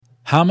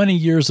How many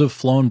years have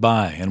flown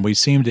by, and we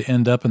seem to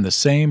end up in the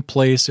same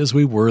place as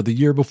we were the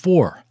year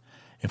before?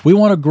 If we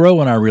want to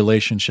grow in our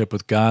relationship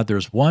with God,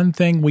 there's one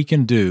thing we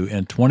can do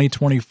in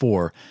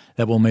 2024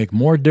 that will make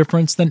more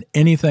difference than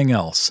anything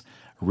else.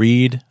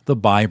 Read the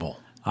Bible.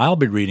 I'll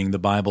be reading the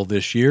Bible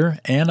this year,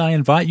 and I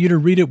invite you to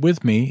read it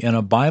with me in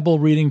a Bible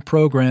reading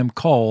program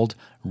called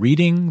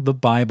Reading the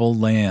Bible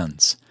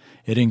Lands.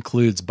 It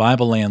includes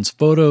Bible Lands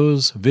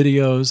photos,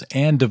 videos,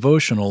 and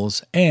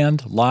devotionals,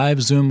 and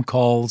live Zoom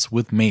calls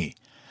with me.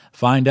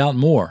 Find out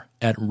more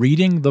at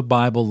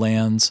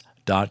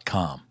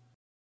readingthebiblelands.com.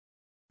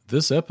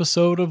 This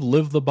episode of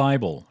Live the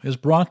Bible is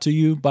brought to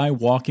you by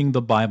Walking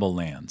the Bible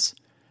Lands.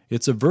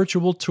 It's a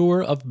virtual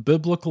tour of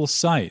biblical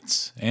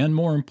sites and,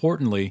 more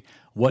importantly,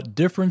 what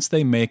difference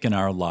they make in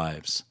our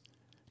lives.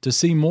 To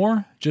see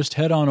more, just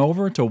head on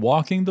over to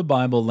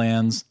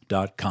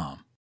walkingthebiblelands.com.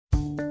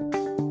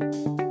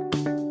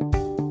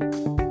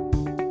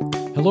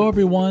 Hello,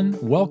 everyone.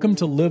 Welcome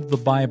to Live the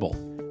Bible.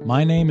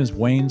 My name is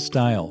Wayne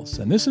Stiles,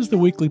 and this is the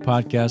weekly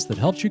podcast that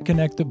helps you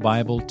connect the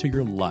Bible to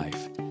your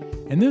life.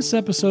 In this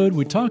episode,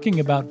 we're talking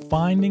about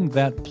finding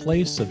that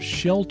place of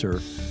shelter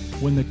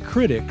when the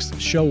critics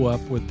show up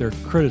with their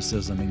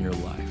criticism in your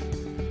life.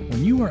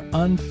 When you are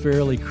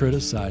unfairly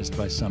criticized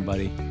by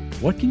somebody,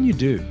 what can you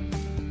do?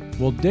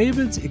 Well,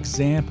 David's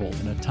example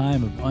in a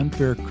time of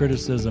unfair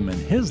criticism in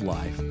his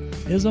life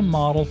is a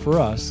model for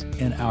us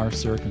in our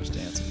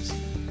circumstances.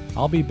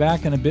 I'll be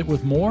back in a bit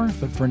with more,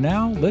 but for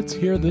now, let's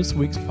hear this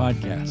week's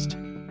podcast.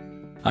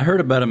 I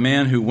heard about a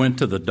man who went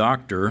to the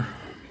doctor.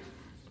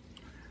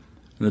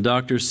 The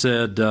doctor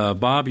said,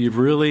 Bob, you've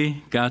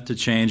really got to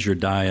change your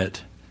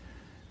diet.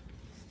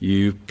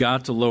 You've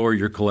got to lower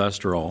your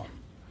cholesterol.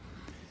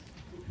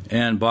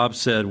 And Bob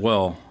said,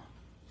 well,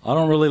 I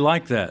don't really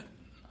like that.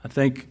 I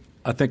think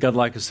I'd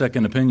like a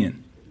second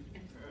opinion.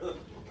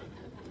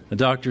 The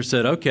doctor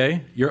said,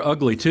 okay, you're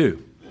ugly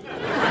too.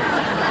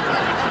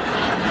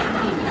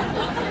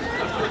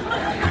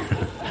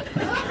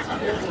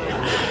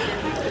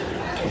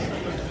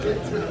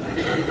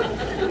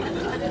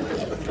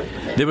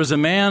 There was a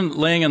man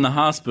laying in the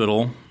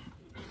hospital,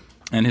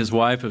 and his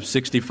wife of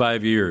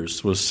 65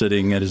 years was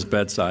sitting at his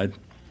bedside.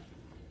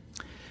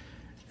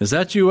 Is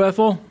that you,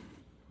 Ethel?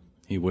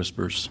 He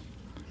whispers.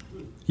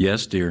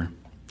 Yes, dear,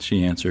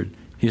 she answered.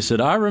 He said,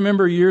 I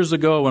remember years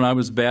ago when I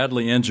was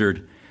badly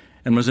injured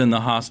and was in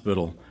the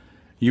hospital.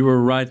 You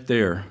were right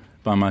there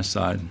by my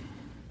side.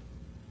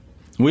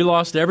 We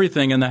lost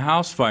everything in the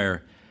house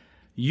fire.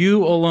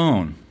 You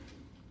alone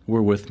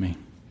were with me.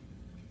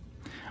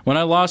 When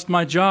I lost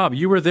my job,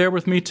 you were there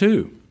with me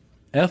too.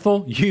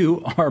 Ethel,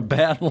 you are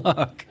bad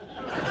luck.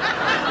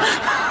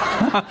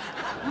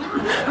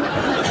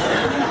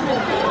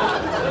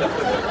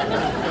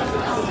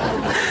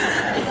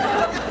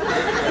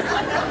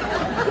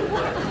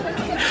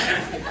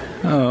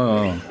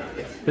 Oh,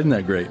 isn't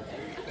that great?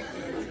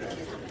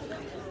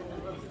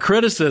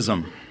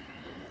 Criticism.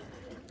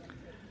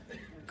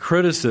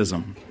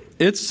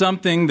 It's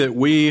something that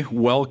we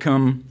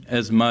welcome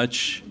as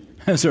much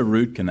as a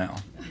root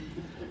canal.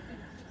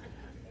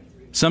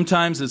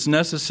 Sometimes it's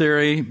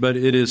necessary, but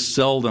it is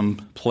seldom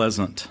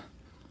pleasant.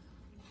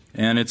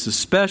 And it's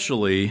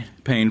especially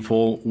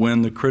painful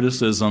when the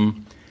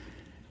criticism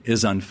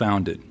is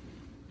unfounded.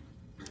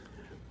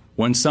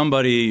 When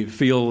somebody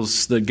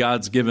feels that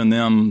God's given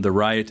them the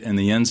right and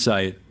the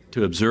insight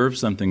to observe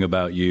something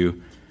about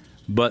you,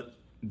 but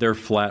they're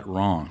flat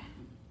wrong.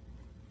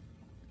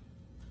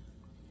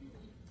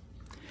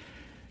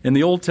 In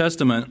the Old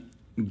Testament,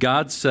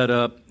 God set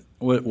up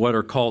what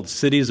are called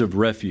cities of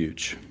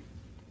refuge.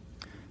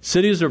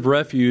 Cities of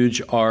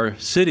refuge are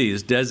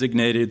cities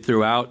designated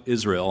throughout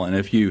Israel, and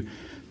if you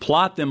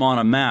plot them on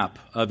a map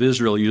of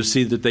Israel, you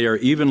see that they are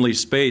evenly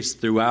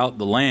spaced throughout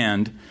the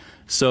land,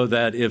 so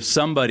that if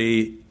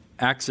somebody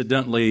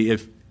accidentally,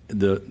 if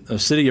a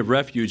city of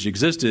refuge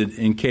existed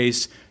in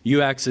case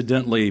you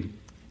accidentally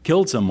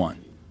killed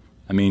someone,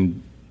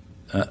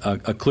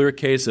 a clear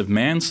case of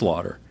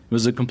manslaughter, it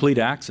was a complete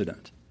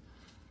accident.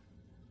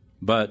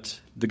 But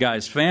the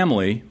guy's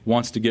family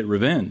wants to get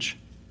revenge.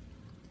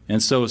 And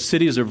so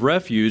cities of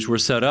refuge were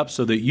set up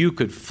so that you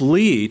could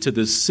flee to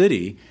this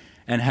city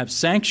and have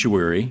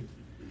sanctuary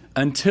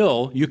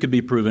until you could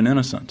be proven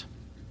innocent.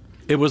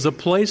 It was a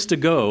place to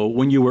go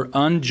when you were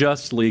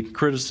unjustly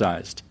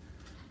criticized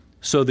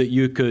so that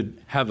you could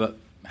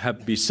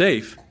be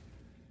safe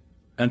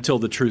until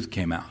the truth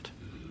came out.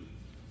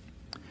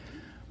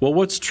 Well,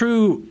 what was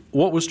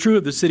true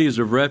of the cities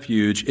of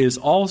refuge is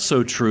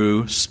also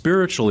true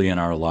spiritually in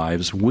our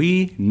lives.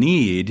 We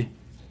need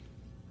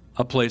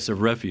a place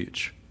of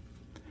refuge.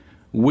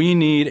 We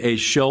need a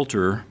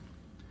shelter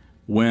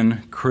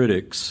when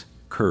critics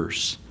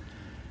curse.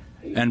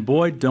 And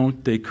boy,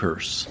 don't they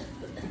curse.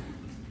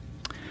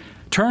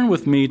 Turn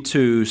with me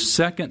to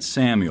 2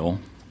 Samuel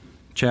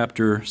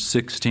chapter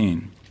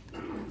 16.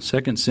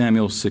 2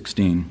 Samuel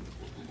 16.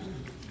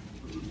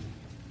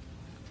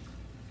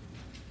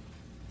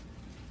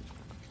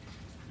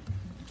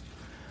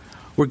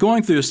 We're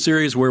going through a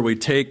series where we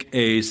take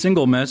a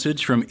single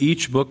message from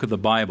each book of the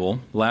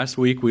Bible. Last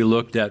week we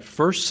looked at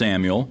 1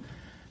 Samuel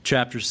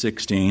chapter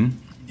 16,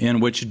 in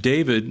which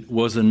David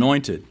was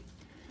anointed.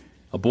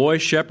 A boy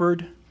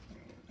shepherd,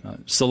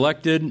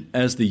 selected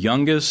as the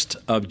youngest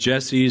of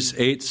Jesse's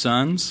 8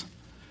 sons.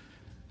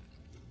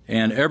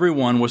 And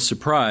everyone was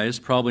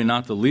surprised, probably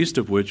not the least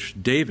of which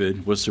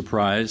David was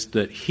surprised,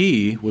 that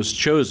he was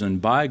chosen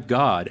by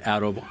God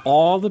out of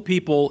all the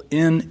people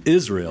in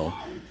Israel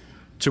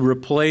to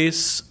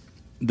replace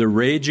the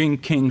raging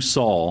King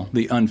Saul,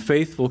 the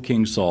unfaithful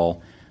King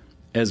Saul,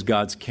 as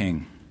God's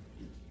king.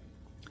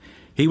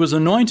 He was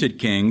anointed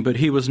king, but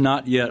he was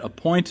not yet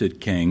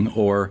appointed king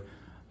or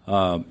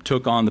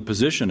took on the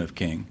position of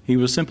king. He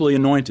was simply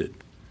anointed,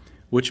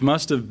 which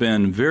must have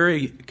been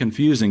very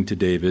confusing to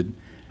David,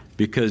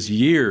 because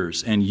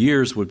years and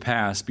years would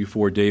pass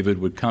before David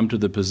would come to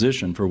the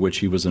position for which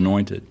he was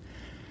anointed.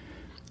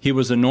 He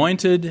was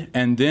anointed,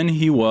 and then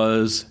he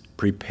was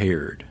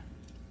prepared.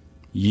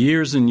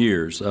 Years and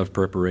years of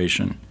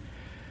preparation.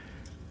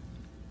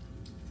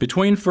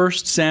 Between 1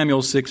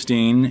 Samuel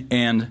 16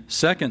 and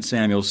 2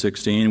 Samuel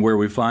 16, where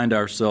we find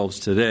ourselves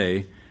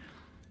today,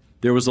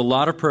 there was a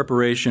lot of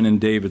preparation in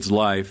David's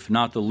life,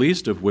 not the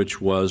least of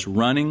which was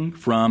running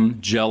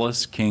from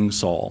jealous King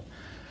Saul.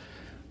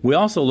 We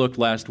also looked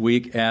last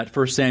week at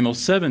 1 Samuel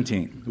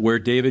 17, where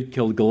David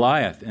killed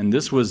Goliath, and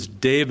this was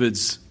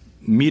David's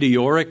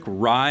meteoric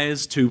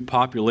rise to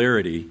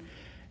popularity.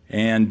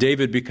 And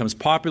David becomes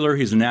popular.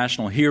 He's a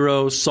national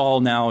hero.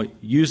 Saul now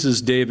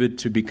uses David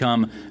to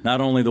become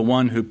not only the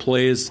one who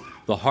plays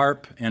the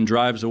harp and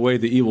drives away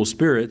the evil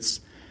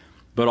spirits,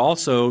 but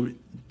also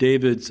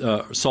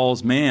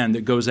Saul's man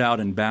that goes out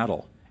in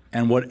battle.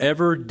 And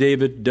whatever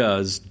David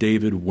does,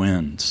 David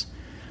wins.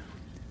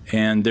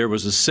 And there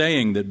was a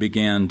saying that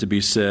began to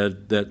be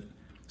said that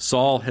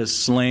Saul has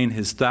slain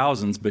his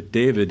thousands, but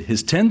David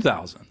his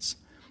 10,000s.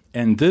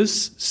 And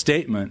this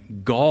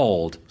statement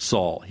galled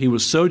Saul. He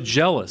was so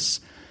jealous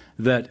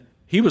that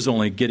he was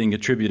only getting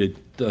attributed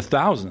to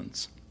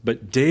thousands,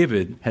 but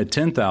David had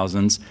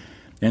 10,000s.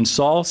 And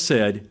Saul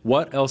said,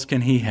 what else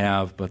can he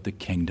have but the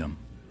kingdom?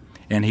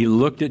 And he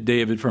looked at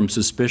David from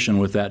suspicion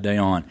with that day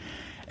on.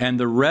 And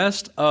the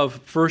rest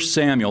of 1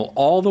 Samuel,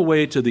 all the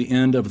way to the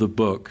end of the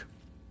book,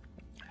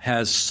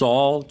 has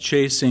Saul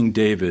chasing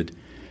David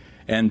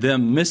and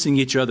them missing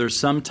each other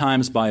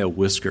sometimes by a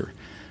whisker.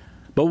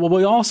 But what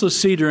we also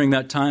see during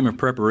that time of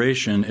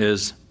preparation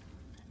is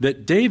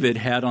that David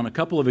had on a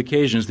couple of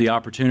occasions the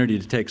opportunity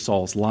to take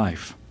Saul's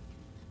life.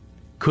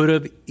 Could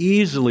have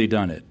easily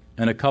done it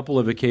on a couple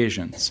of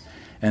occasions.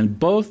 And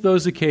both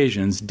those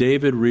occasions,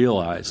 David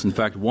realized, in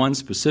fact, one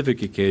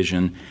specific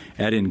occasion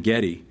at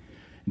En-Gedi,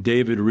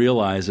 David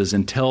realizes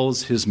and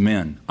tells his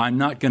men, I'm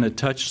not going to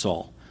touch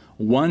Saul.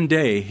 One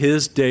day,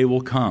 his day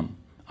will come.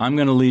 I'm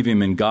going to leave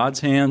him in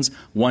God's hands.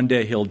 One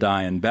day he'll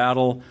die in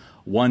battle.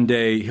 One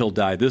day he'll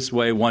die this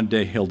way. One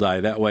day he'll die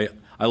that way.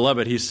 I love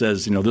it. He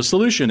says, the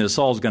solution is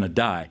Saul's going to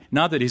die.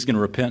 Not that he's going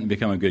to repent and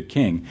become a good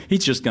king.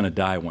 He's just going to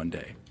die one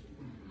day.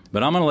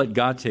 But I'm going to let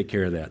God take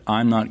care of that.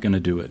 I'm not going to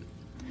do it.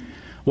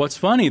 What's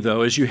funny,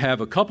 though, is you have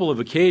a couple of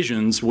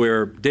occasions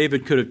where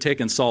David could have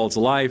taken Saul's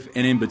life,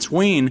 and in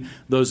between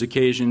those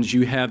occasions,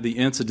 you have the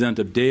incident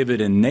of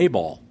David and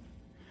Nabal.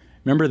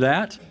 Remember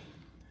that?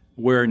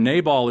 Where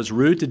Nabal is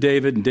rude to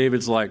David, and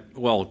David's like,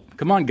 well,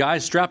 come on,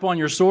 guys, strap on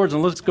your swords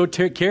and let's go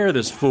take care of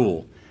this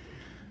fool.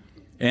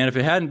 And if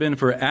it hadn't been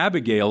for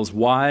Abigail's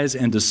wise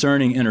and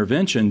discerning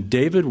intervention,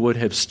 David would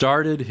have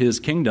started his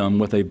kingdom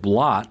with a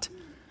blot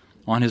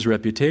on his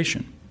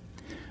reputation.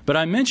 But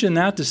I mention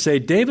that to say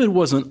David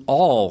wasn't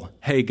all,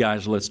 hey,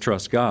 guys, let's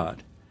trust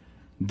God.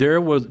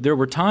 There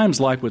were times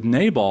like with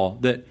Nabal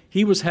that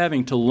he was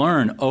having to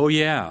learn, oh,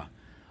 yeah,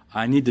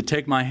 I need to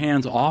take my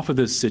hands off of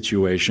this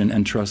situation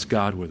and trust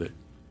God with it.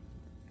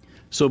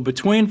 So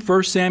between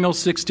 1 Samuel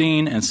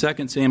 16 and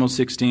 2 Samuel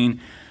 16,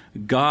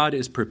 God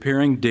is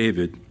preparing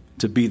David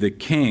to be the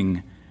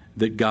king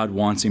that God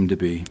wants him to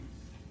be.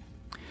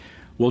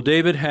 Well,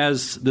 David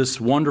has this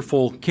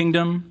wonderful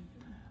kingdom,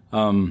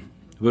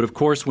 but of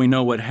course we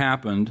know what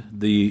happened.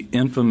 The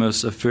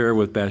infamous affair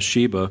with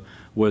Bathsheba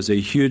was a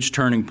huge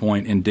turning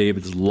point in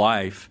David's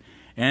life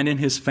and in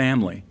his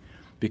family,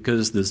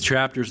 because the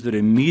chapters that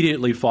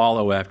immediately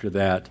follow after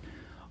that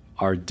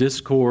are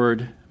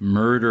discord,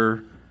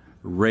 murder,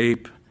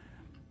 rape,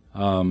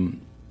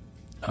 and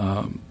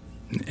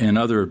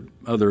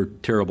other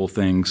terrible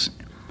things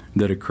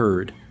that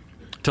occurred.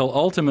 Till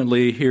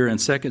ultimately, here in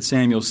 2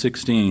 Samuel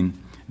 16,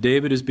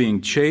 David is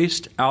being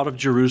chased out of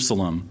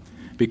Jerusalem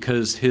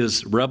because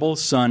his rebel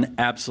son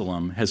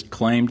Absalom has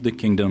claimed the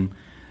kingdom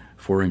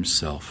for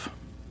himself.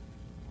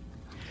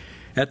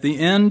 At the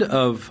end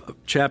of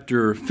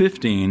chapter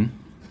 15,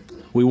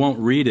 we won't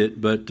read it,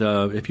 but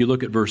if you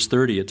look at verse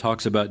 30, it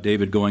talks about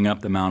David going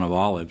up the Mount of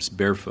Olives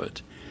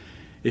barefoot.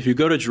 If you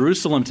go to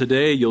Jerusalem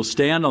today, you'll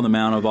stand on the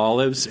Mount of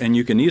Olives, and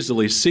you can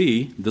easily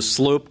see the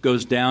slope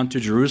goes down to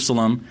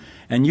Jerusalem,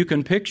 and you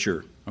can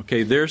picture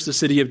Okay, there's the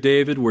city of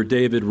David where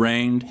David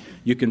reigned.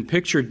 You can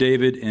picture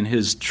David and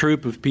his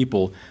troop of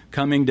people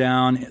coming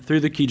down through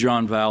the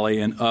Kidron Valley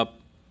and up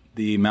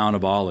the Mount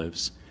of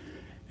Olives,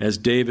 as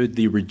David,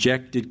 the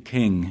rejected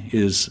king,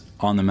 is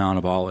on the Mount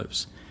of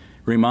Olives.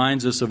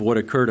 Reminds us of what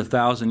occurred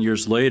 1,000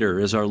 years later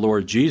as our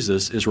Lord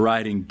Jesus is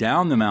riding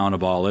down the Mount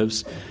of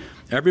Olives.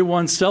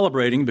 Everyone's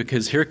celebrating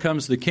because here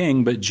comes the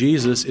king, but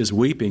Jesus is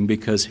weeping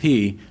because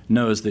he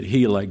knows that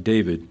he, like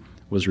David,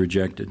 was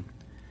rejected.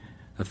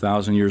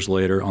 1,000 years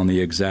later on the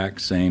exact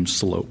same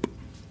slope.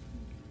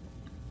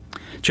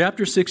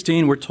 Chapter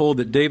 16, we're told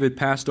that David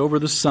passed over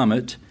the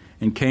summit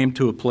and came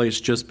to a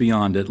place just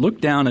beyond it. Look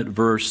down at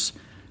verse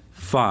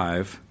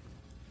 5,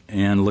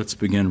 and let's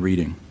begin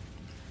reading.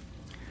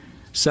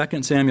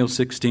 2 Samuel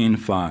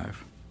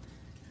 16:5.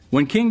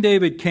 When King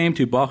David came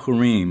to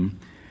Bahurim,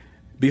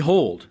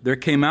 behold, there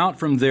came out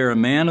from there a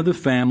man of the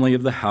family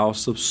of the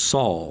house of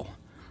Saul,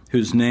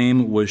 whose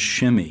name was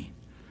Shimei,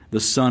 the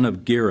son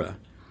of Gera.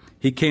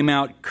 He came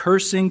out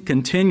cursing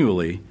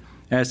continually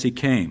as he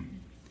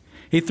came.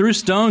 He threw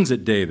stones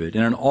at David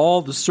and at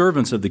all the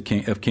servants of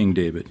King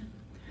David.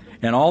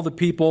 And all the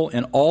people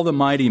and all the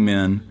mighty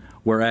men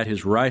were at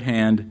his right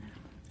hand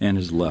and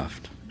his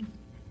left.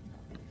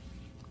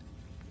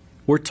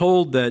 We're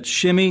told that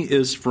Shimei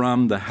is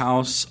from the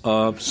house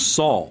of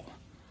Saul.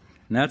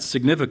 And that's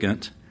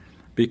significant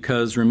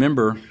because,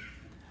 remember,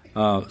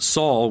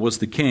 Saul was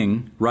the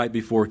king right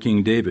before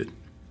King David.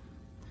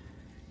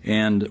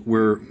 And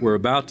we're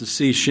about to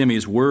see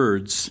Shimei's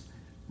words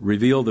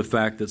reveal the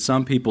fact that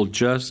some people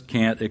just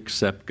can't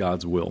accept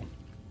God's will.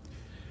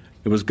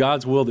 It was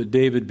God's will that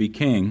David be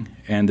king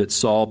and that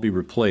Saul be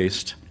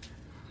replaced.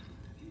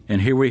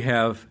 And here we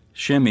have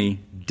Shimei,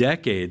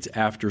 decades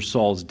after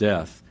Saul's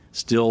death,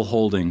 still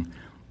holding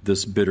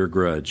this bitter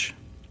grudge.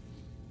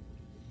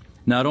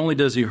 Not only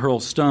does he hurl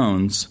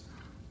stones,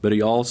 but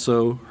he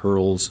also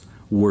hurls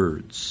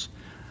words.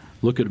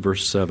 Look at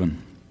verse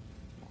 7.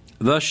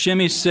 Thus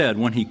Shimei said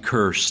when he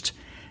cursed,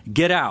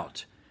 Get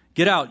out,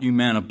 you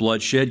man of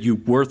bloodshed, you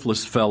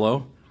worthless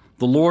fellow.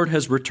 The Lord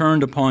has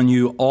returned upon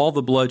you all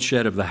the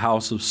bloodshed of the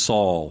house of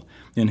Saul,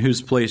 in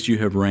whose place you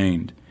have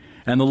reigned.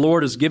 And the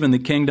Lord has given the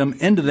kingdom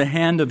into the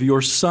hand of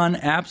your son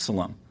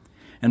Absalom.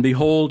 And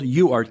behold,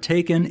 you are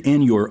taken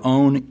in your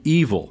own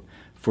evil,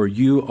 for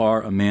you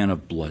are a man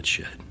of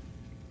bloodshed.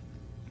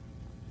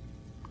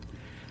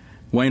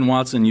 Wayne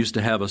Watson used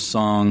to have a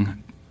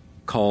song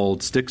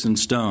called Sticks and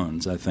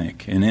Stones, I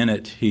think. And in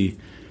it he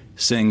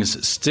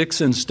sings,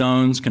 Sticks and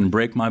stones can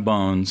break my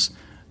bones,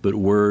 but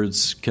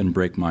words can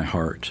break my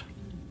heart.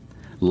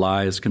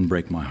 Lies can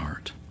break my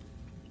heart.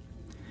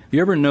 Have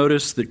you ever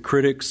noticed that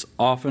critics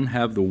often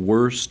have the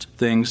worst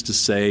things to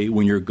say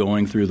when you're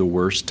going through the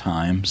worst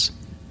times?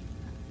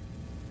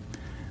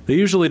 They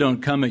usually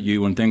don't come at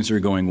you when things are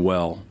going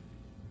well.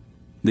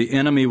 The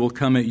enemy will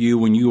come at you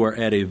when you are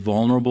at a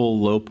vulnerable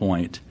low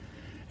point,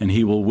 and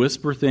he will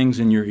whisper things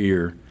in your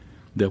ear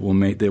that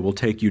will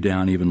take you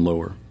down even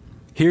lower.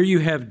 Here you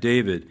have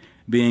David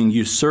being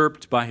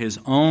usurped by his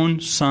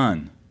own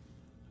son,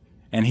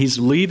 and he's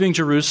leaving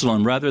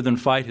Jerusalem rather than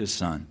fight his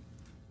son.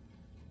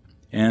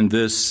 And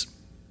this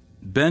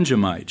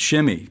Benjamite,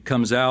 Shimei,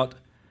 comes out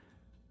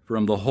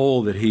from the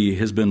hole that he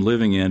has been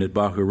living in at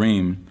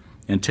Bahurim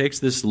and takes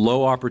this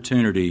low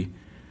opportunity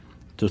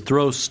to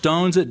throw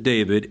stones at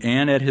David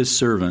and at his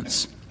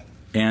servants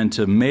and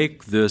to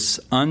make this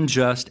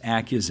unjust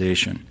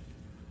accusation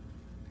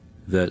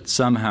that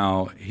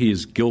somehow he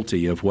is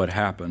guilty of what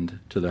happened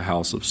to the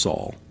house of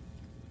Saul.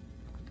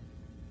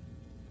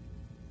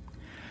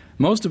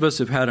 Most of us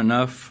have had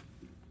enough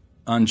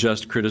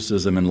unjust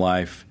criticism in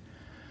life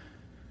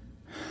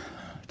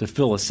to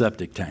fill a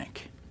septic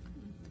tank.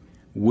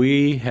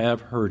 We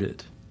have heard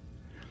it.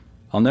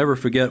 I'll never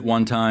forget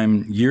one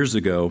time years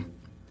ago,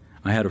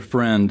 I had a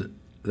friend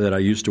that I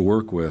used to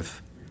work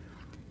with.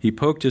 He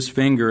poked his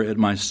finger at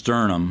my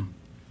sternum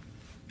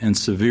and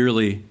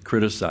severely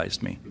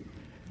criticized me.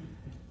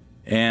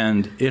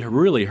 And it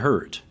really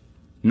hurt.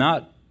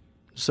 Not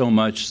so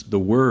much the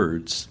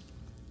words,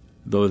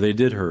 though they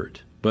did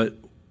hurt, but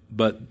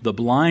the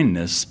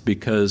blindness,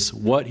 because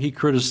what he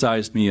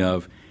criticized me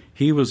of,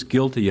 he was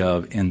guilty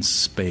of in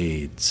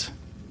spades.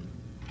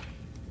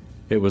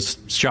 It was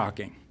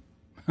shocking.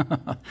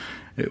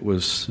 It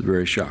was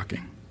very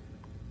shocking.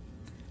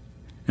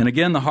 And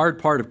again, the hard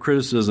part of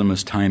criticism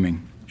is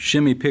timing.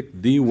 Shimei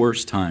picked the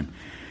worst time.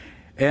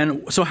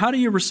 And so how do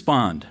you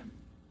respond?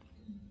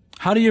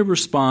 How do you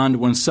respond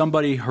when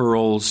somebody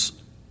hurls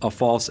a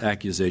false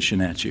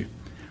accusation at you?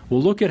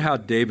 Well, look at how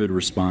David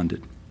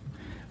responded,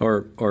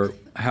 or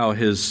how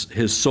his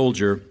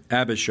soldier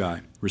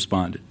Abishai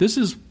responded. This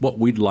is what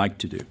we'd like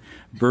to do.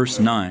 Verse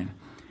 9.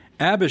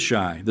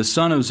 Abishai, the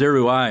son of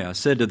Zeruiah,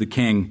 said to the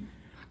king,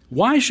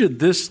 Why should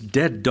this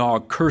dead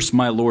dog curse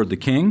my lord the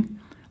king?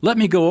 Let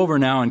me go over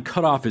now and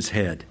cut off his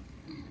head.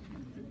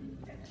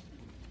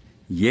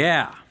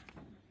 Yeah.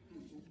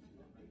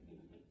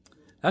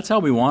 That's how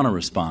we want to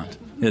respond,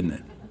 isn't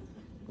it?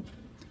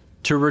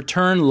 To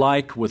return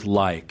like with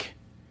like,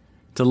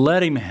 to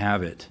let him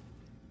have it.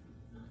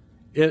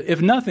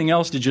 If nothing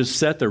else, to just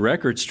set the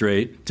record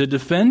straight, to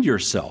defend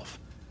yourself.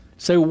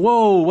 Say,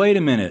 whoa, wait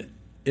a minute.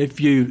 If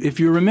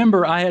you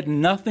remember, I had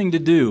nothing to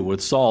do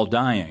with Saul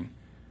dying.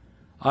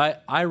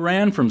 I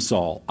ran from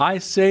Saul. I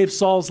saved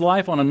Saul's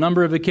life on a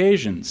number of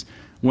occasions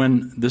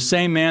when the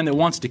same man that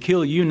wants to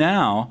kill you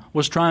now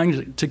was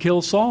trying to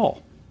kill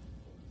Saul.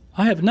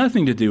 I have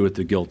nothing to do with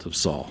the guilt of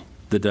Saul,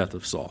 the death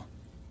of Saul.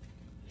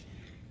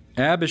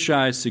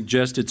 Abishai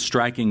suggested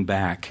striking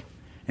back,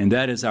 and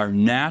that is our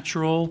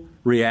natural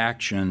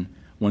reaction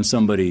when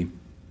somebody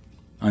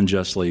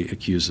unjustly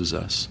accuses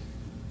us.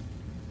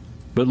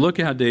 But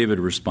look how David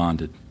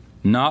responded.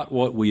 Not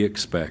what we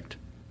expect.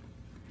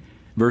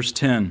 Verse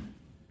 10,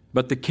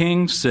 but the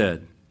king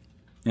said,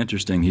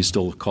 interesting, he's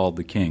still called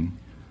the king,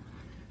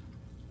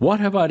 what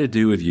have I to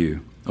do with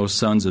you, O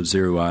sons of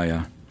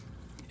Zeruiah?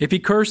 If he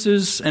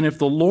curses, and if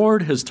the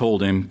Lord has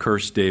told him,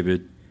 curse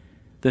David,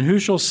 then who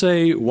shall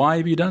say, why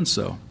have you done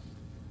so?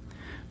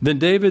 Then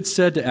David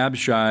said to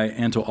Abishai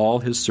and to all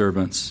his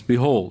servants,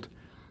 behold,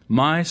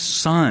 my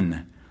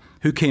son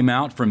who came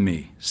out from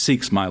me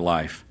seeks my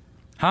life.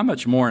 How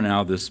much more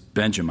now this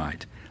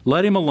Benjamite?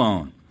 Let him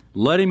alone.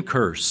 Let him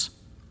curse,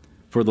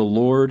 for the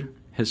Lord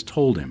has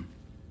told him.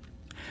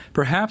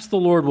 Perhaps the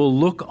Lord will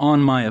look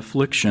on my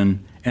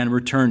affliction and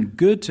return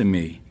good to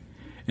me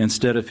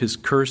instead of his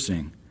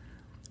cursing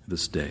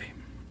this day.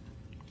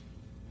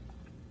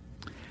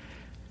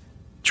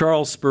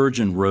 Charles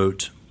Spurgeon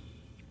wrote,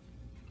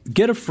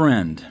 get a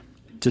friend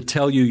to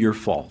tell you your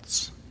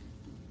faults.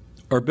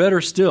 Or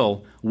better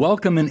still,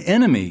 welcome an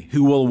enemy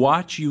who will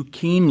watch you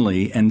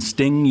keenly and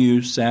sting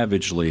you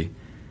savagely.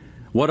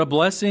 What a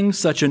blessing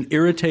such an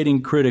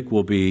irritating critic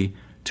will be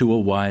to a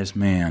wise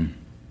man.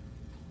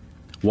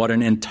 What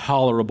an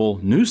intolerable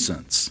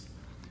nuisance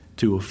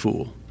to a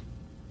fool.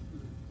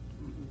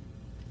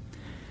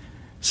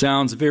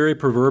 Sounds very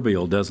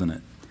proverbial, doesn't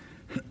it?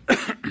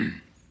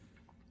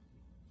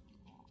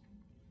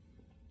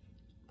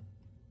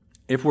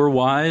 If we're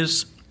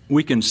wise,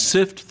 we can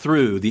sift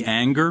through the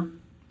anger.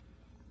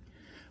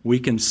 We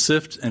can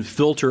sift and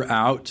filter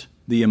out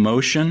the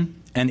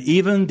emotion and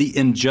even the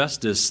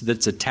injustice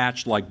that's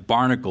attached like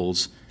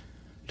barnacles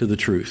to the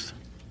truth.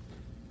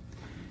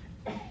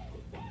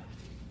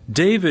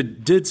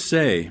 David did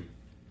say,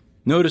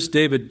 notice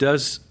David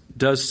does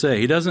say,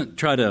 he doesn't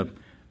try to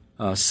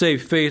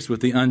save face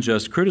with the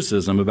unjust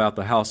criticism about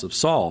the house of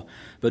Saul.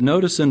 But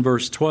notice in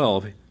verse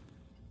 12,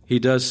 he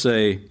does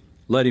say,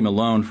 let him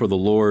alone, for the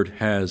Lord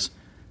has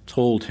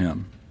told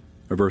him.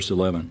 Or verse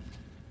 11.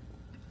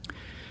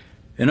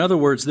 In other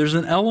words, there's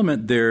an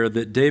element there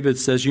that David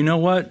says, you know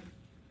what?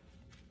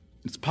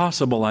 It's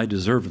possible I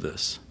deserve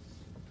this.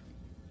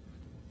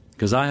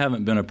 Because I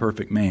haven't been a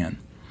perfect man.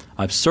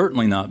 I've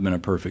certainly not been a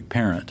perfect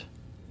parent.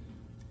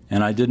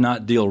 And I did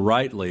not deal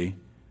rightly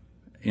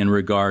in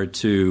regard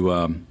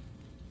to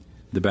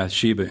the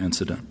Bathsheba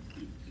incident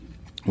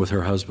with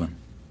her husband.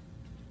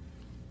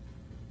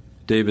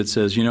 David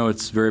says, you know,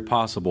 it's very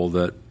possible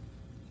that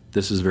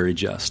this is very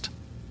just.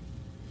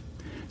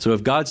 So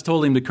if God's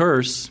told him to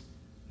curse,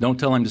 don't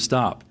tell him to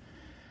stop.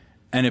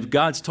 And if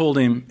God's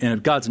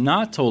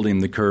not told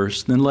him to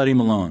curse, then let him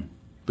alone,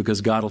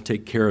 because God will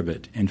take care of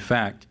it. In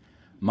fact,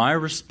 my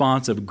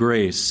response of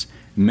grace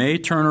may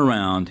turn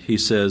around, he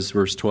says,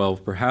 verse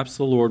 12, perhaps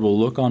the Lord will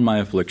look on my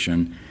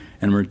affliction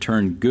and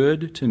return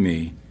good to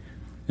me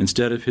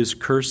instead of his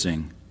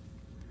cursing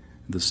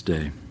this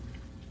day.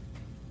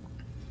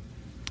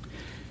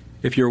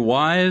 If you're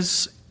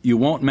wise, you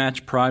won't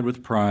match pride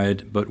with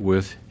pride, but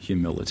with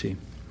humility.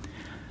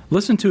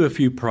 Listen to a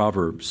few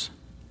Proverbs.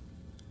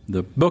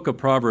 The book of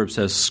Proverbs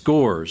has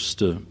scores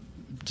to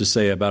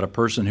say about a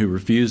person who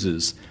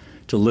refuses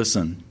to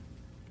listen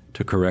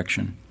to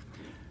correction.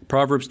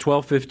 Proverbs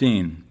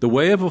 12:15, the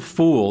way of a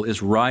fool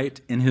is right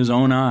in his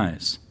own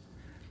eyes,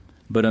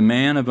 but a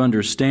man of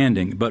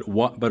understanding, but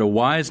a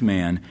wise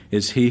man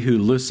is he who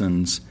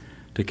listens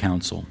to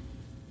counsel.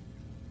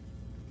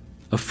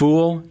 A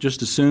fool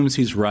just assumes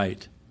he's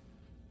right,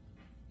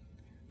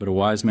 but a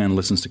wise man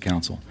listens to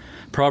counsel.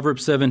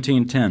 Proverbs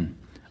 17:10,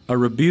 a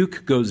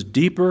rebuke goes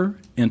deeper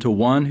into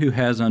one who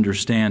has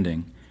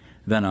understanding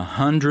than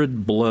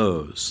 100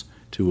 blows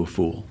to a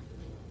fool.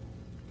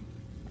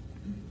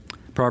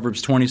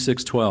 Proverbs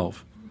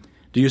 26:12,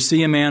 do you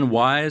see a man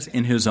wise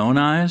in his own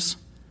eyes?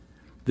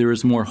 There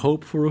is more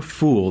hope for a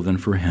fool than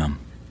for him.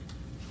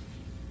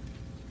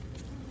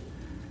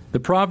 The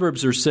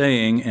Proverbs are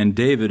saying, and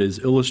David is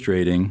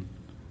illustrating,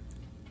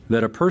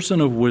 that a person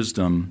of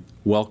wisdom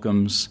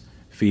welcomes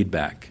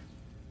feedback.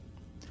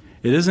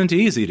 It isn't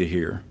easy to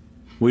hear.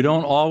 We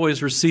don't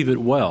always receive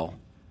it well,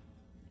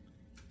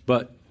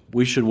 but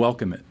we should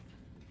welcome it.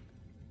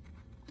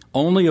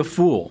 Only a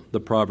fool, the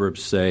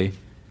Proverbs say,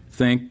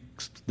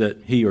 thinks that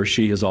he or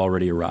she has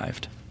already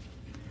arrived.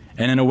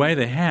 And in a way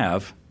they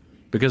have,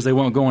 because they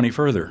won't go any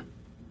further.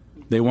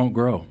 They won't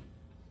grow,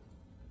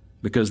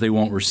 because they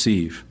won't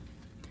receive.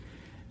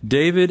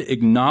 David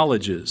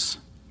acknowledges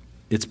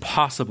it's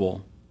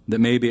possible that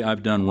maybe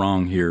I've done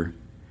wrong here.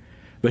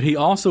 But he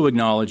also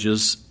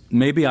acknowledges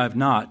maybe I've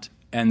not,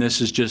 and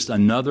this is just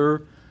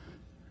another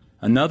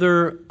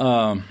Another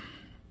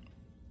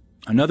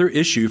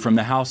issue from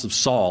the house of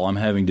Saul I'm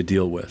having to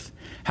deal with.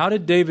 How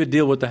did David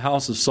deal with the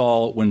house of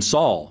Saul when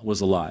Saul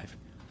was alive?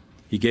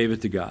 He gave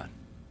it to God.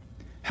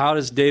 How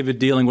is David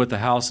dealing with the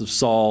house of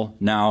Saul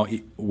now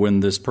when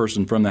this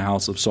person from the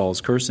house of Saul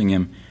is cursing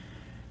him?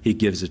 He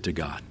gives it to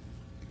God.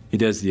 He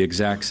does the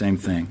exact same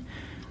thing.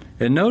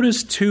 And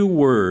notice two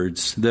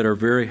words that are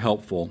very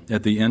helpful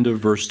at the end of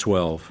verse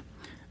 12.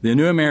 The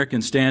New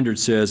American Standard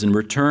says, "And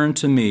return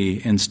to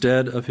me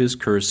instead of his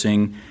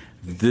cursing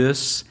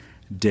this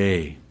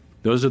day."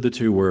 Those are the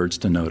two words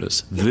to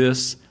notice.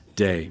 This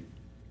day.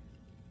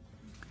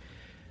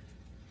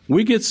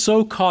 We get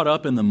so caught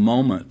up in the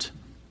moment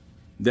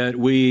that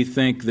we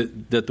think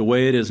that the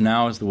way it is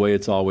now is the way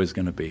it's always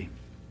going to be.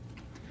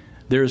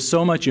 There is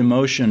so much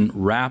emotion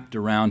wrapped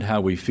around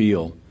how we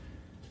feel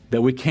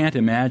that we can't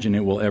imagine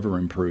it will ever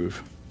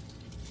improve.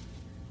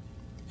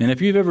 And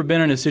if you've ever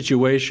been in a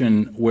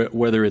situation,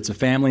 whether it's a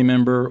family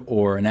member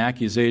or an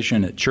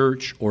accusation at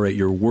church or at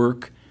your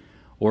work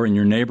or in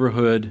your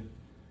neighborhood,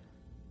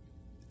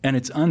 and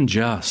it's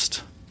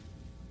unjust,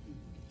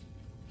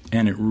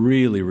 and it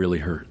really, really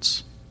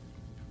hurts.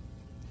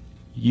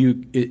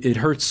 It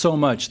hurts so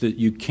much that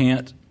you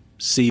can't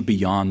see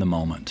beyond the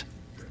moment.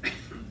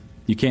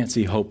 You can't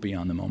see hope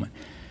beyond the moment.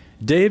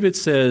 David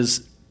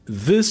says,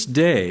 this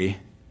day,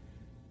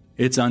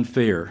 it's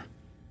unfair,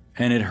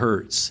 and it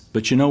hurts.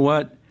 But you know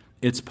what?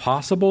 It's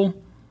possible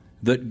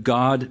that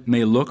God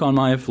may look on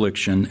my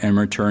affliction and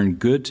return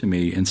good to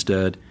me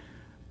instead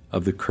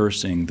of the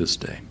cursing this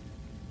day.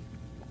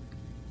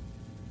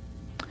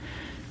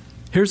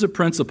 Here's a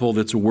principle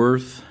that's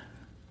worth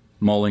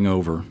mulling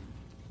over.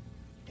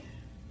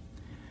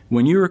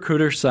 When you are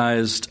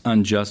criticized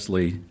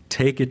unjustly,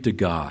 take it to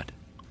God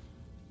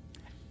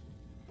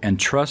and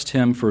trust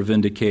Him for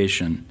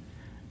vindication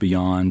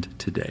beyond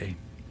today.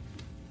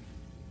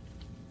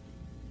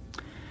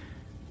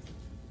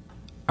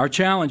 Our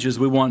challenge is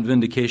we want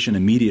vindication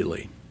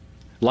immediately.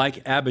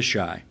 Like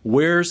Abishai,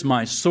 where's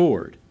my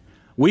sword?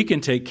 We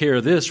can take care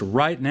of this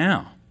right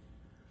now.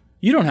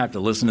 You don't have to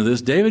listen to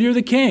this, David. You're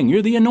the king.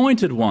 You're the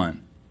anointed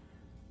one.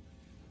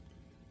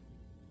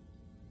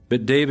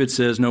 But David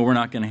says, no, we're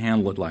not going to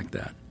handle it like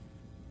that.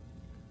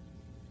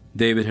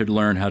 David had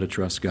learned how to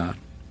trust God.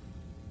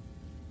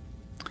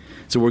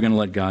 So we're going to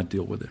let God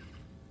deal with it.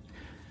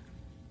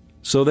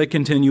 So they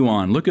continue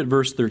on. Look at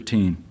verse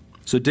 13.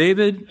 So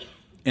David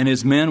and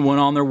his men went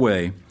on their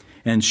way,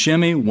 and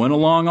Shimei went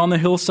along on the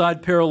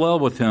hillside parallel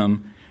with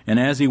him, and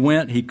as he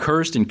went, he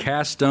cursed and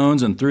cast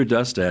stones and threw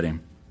dust at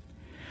him.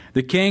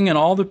 The king and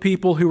all the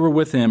people who were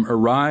with him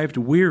arrived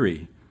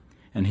weary,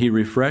 and he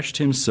refreshed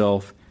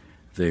himself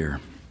there.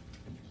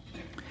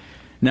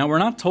 Now, we're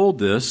not told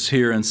this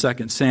here in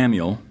 2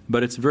 Samuel,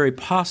 but it's very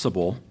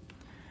possible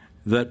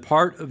that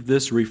part of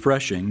this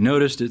refreshing,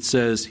 notice it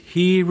says,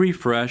 he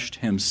refreshed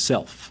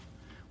himself.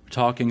 We're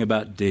talking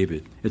about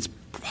David. It's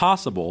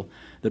possible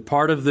that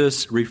part of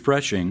this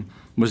refreshing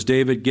was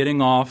David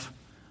getting off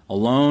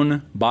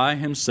alone by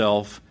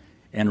himself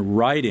and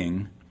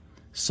writing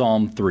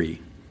Psalm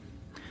 3.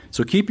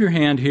 So keep your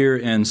hand here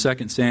in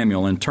 2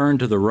 Samuel and turn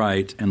to the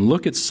right and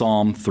look at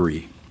Psalm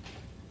 3.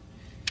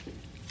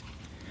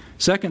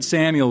 2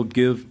 Samuel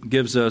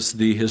gives us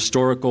the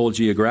historical,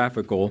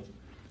 geographical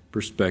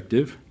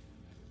perspective.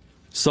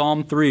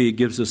 Psalm 3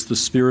 gives us the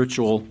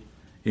spiritual,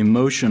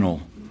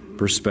 emotional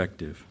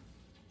perspective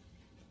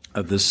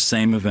of this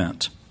same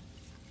event.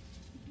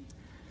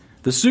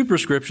 The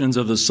superscriptions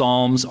of the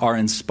Psalms are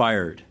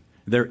inspired.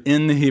 They're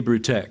in the Hebrew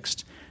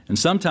text. And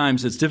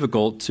sometimes it's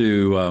difficult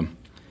to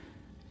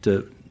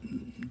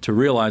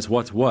realize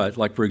what's what.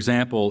 Like, for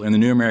example, in the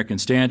New American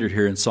Standard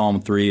here in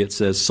Psalm 3, it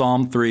says,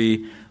 Psalm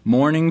 3,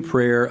 morning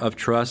prayer of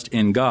trust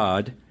in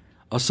God,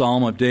 a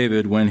psalm of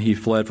David when he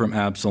fled from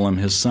Absalom,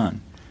 his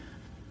son.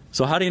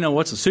 So how do you know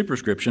what's a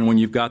superscription when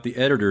you've got the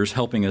editors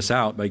helping us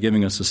out by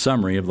giving us a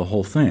summary of the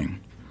whole thing?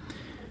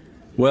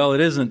 Well,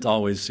 it isn't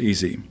always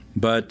easy,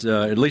 but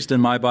at least in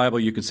my Bible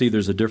you can see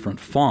there's a different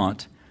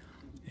font,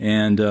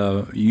 and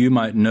you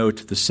might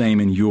note the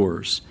same in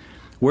yours.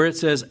 Where it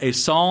says, a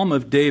psalm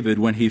of David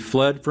when he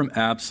fled from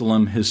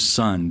Absalom, his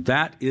son.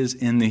 That is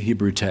in the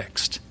Hebrew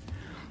text.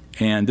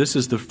 And this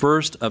is the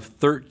first of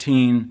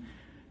 13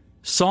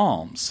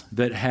 psalms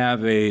that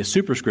have a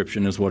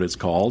superscription, is what it's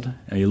called,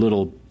 a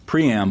little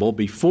preamble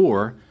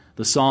before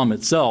the psalm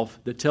itself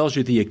that tells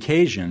you the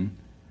occasion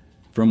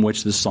from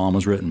which this psalm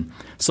was written.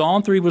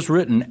 Psalm 3 was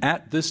written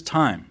at this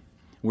time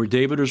where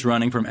David was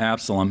running from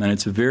Absalom, and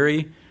it's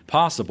very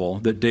possible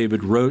that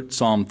David wrote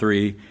Psalm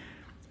 3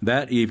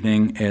 that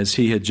evening as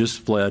he had just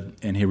fled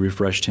and he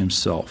refreshed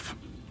himself.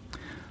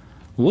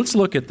 Well, let's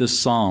look at this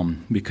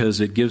psalm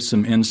because it gives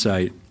some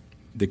insight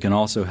that can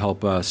also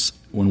help us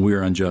when we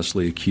are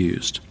unjustly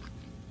accused.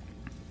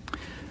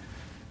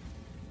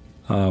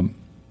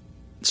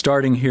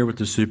 Starting here with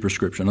the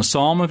superscription. A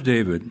psalm of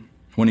David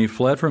when he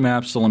fled from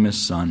Absalom his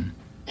son.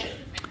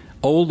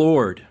 O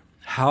Lord,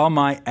 how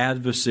my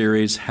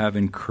adversaries have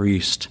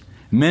increased.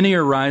 Many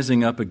are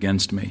rising up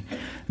against me.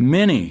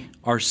 Many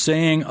are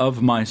saying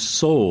of my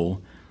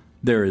soul,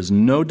 there is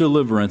no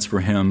deliverance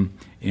for him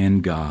in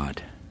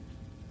God.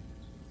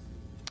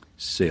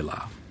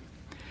 Selah.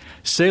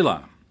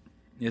 Selah.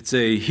 It's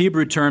a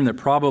Hebrew term that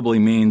probably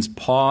means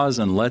pause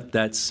and let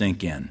that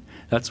sink in.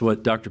 That's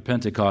what Dr.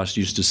 Pentecost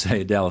used to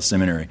say at Dallas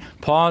Seminary.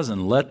 Pause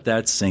and let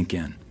that sink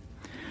in.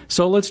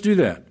 So let's do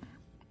that.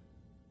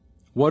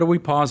 What are we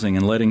pausing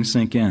and letting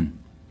sink in?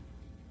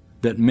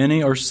 That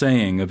many are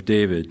saying of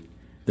David,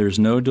 there's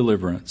no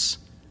deliverance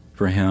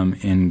for him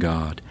in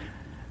God.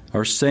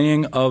 Are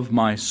saying of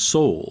my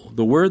soul.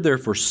 The word there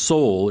for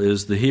soul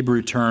is the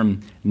Hebrew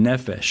term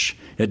nephesh.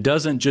 It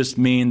doesn't just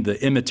mean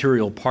the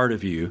immaterial part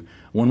of you.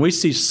 When we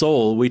see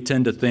soul, we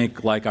tend to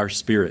think like our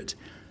spirit.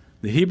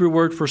 The Hebrew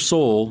word for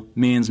soul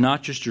means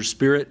not just your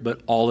spirit,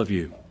 but all of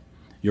you.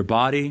 Your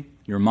body,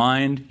 your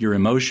mind, your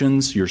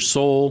emotions, your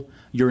soul,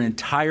 your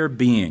entire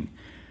being.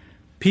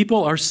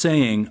 People are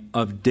saying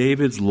of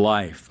David's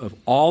life, of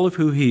all of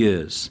who he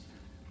is,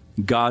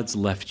 God's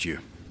left you.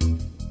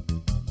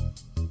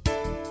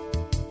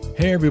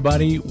 Hey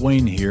everybody,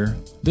 Wayne here.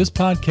 This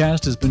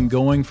podcast has been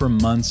going for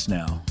months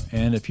now,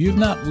 and if you've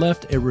not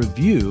left a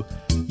review,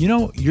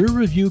 your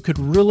review could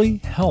really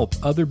help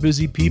other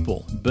busy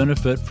people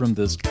benefit from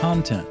this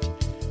content.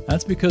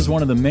 That's because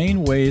one of the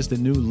main ways that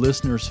new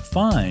listeners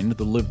find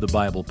the Live the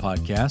Bible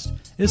podcast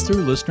is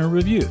through listener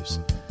reviews.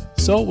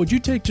 So would you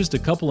take just a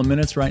couple of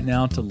minutes right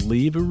now to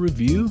leave a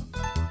review?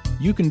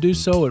 You can do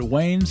so at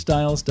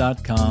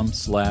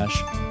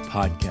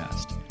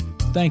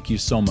waynestiles.com/podcast. Thank you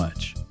so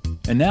much.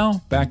 And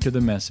now, back to the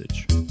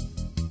message.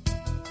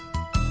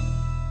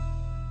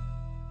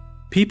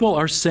 People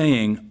are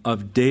saying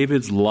of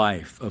David's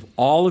life, of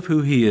all of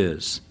who he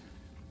is,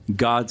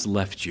 God's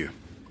left you.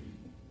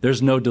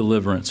 There's no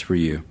deliverance for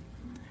you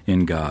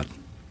in God.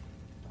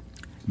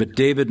 But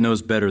David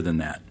knows better than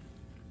that.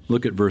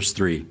 Look at verse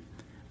 3.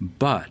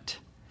 But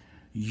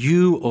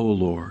you, O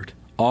Lord,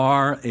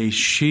 are a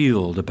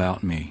shield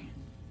about me,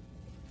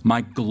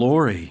 my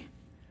glory,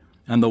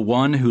 and the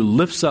one who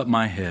lifts up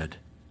my head.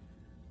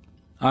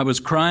 I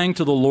was crying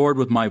to the Lord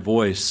with my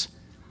voice,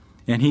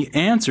 and he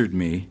answered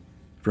me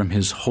from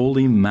his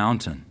holy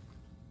mountain,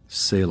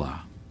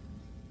 Selah.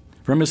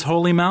 From his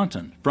holy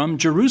mountain, from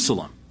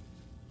Jerusalem.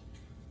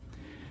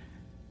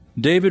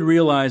 David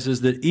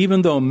realizes that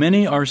even though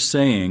many are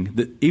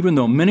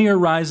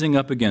rising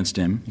up against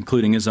him,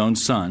 including his own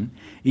son,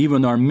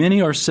 even though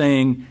many are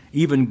saying,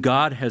 even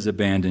God has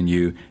abandoned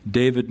you,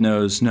 David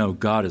knows, no,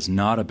 God has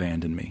not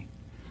abandoned me.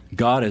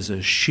 God is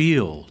a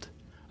shield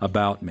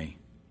about me.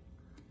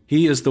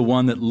 He is the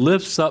one that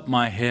lifts up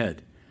my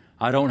head.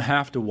 I don't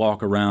have to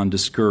walk around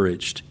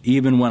discouraged,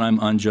 even when I'm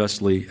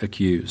unjustly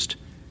accused.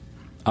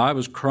 I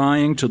was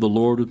crying to the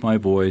Lord with my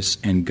voice,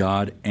 and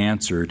God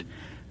answered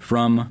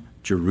from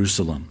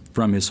Jerusalem,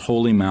 from his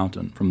holy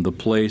mountain, from the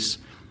place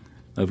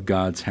of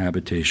God's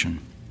habitation.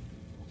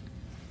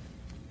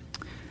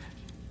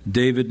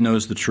 David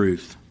knows the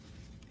truth.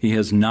 He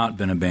has not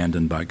been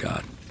abandoned by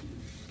God.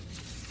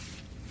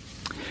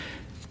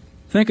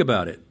 Think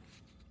about it.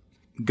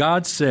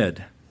 God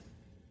said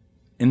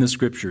in the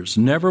Scriptures,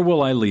 never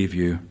will I leave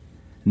you,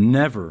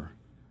 never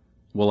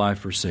will I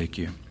forsake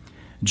you.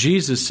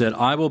 Jesus said,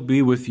 I will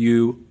be with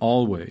you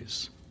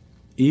always,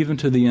 even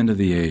to the end of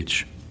the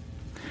age.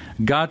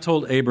 God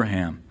told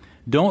Abraham,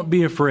 don't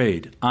be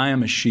afraid, I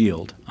am a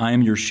shield, I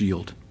am your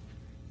shield.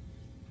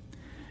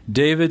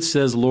 David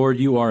says, Lord,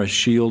 you are a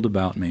shield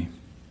about me,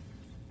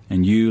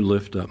 and you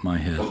lift up my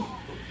head.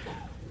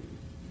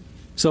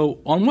 So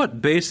on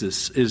what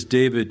basis is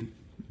David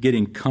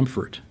getting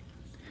comfort?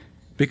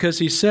 Because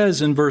he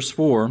says in verse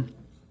 4,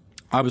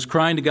 I was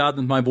crying to God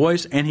with my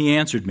voice, and he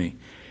answered me.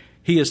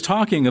 He is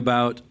talking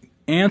about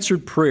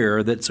answered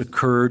prayer that's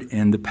occurred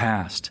in the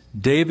past.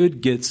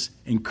 David gets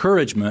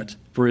encouragement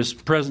for his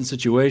present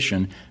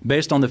situation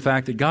based on the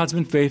fact that God's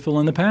been faithful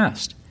in the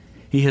past.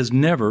 He has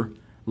never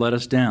let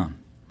us down.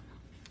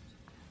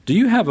 Do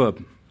you have a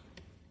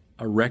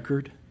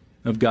record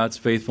of God's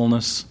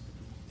faithfulness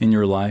in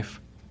your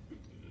life?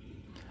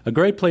 A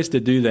great place to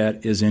do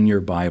that is in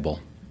your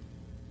Bible.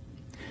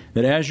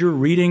 That as you're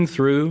reading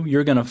through,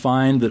 you're going to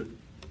find that,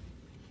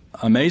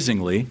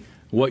 amazingly,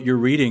 what you're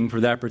reading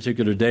for that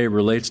particular day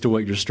relates to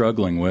what you're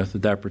struggling with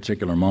at that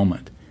particular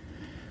moment.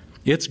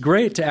 It's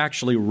great to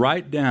actually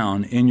write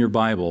down in your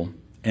Bible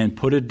and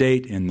put a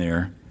date in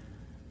there.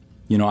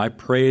 I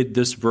prayed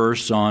this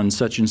verse on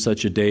such and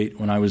such a date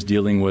when I was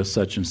dealing with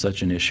such and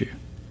such an issue.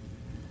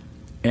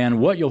 And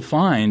what you'll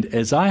find,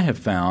 as I have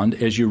found,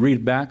 as you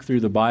read back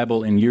through the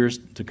Bible in years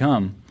to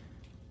come,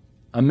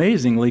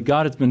 amazingly,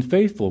 God has been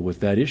faithful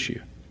with that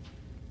issue.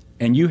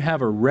 And you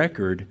have a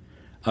record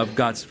of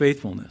God's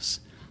faithfulness.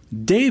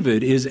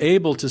 David is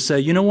able to say,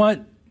 you know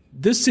what?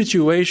 This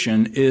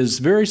situation is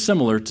very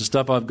similar to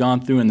stuff I've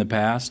gone through in the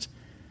past,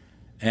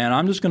 and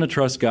I'm just going to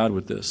trust God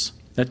with this.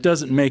 That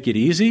doesn't make it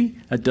easy.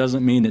 That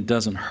doesn't mean it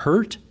doesn't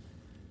hurt.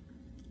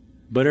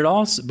 But it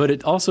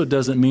also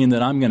doesn't mean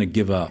that I'm going to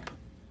give up.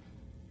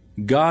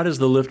 God is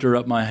the lifter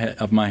up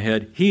of my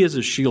head. He is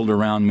a shield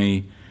around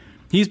me.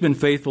 He's been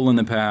faithful in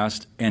the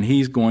past, and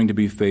he's going to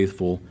be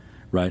faithful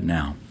right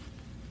now.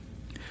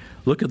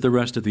 Look at the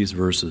rest of these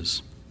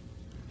verses.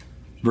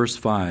 Verse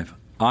 5,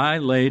 I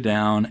lay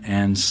down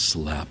and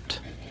slept.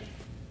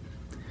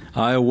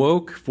 I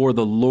awoke, for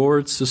the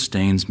Lord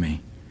sustains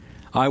me.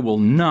 I will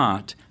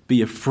not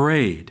be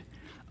afraid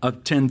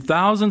of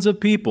 10,000s of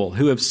people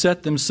who have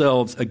set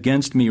themselves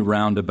against me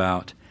round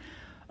about.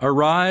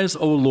 Arise,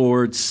 O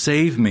Lord,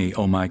 save me,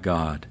 O my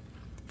God.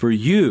 For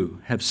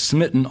you have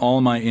smitten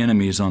all my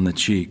enemies on the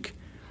cheek.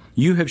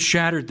 You have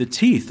shattered the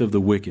teeth of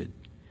the wicked.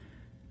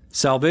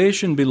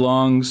 Salvation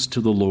belongs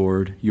to the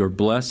Lord. Your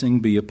blessing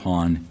be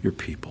upon your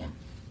people.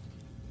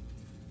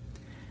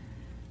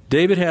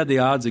 David had the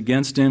odds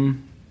against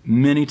him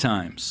many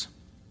times,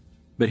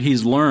 but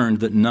he's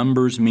learned that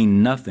numbers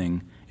mean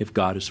nothing if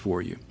God is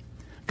for you.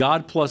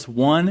 God plus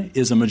one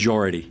is a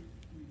majority.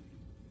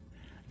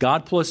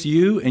 God plus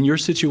you in your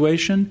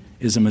situation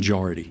is a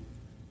majority.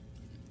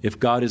 If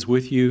God is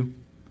with you,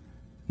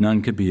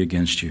 none could be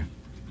against you.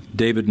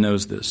 David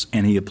knows this,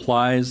 and he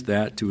applies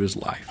that to his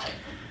life.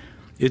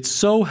 It's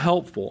so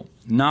helpful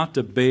not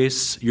to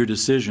base your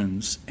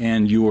decisions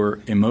and your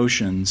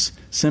emotions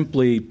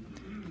simply,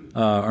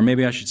 or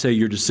maybe I should say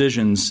your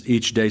decisions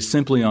each day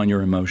simply on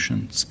your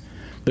emotions.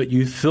 But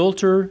you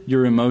filter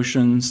your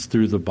emotions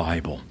through the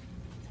Bible.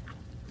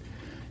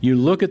 You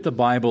look at the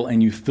Bible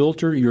and you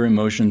filter your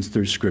emotions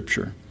through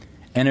Scripture.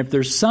 And if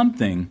there's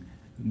something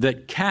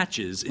that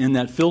catches in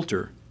that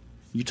filter,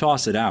 you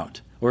toss it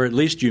out. Or at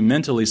least you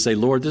mentally say,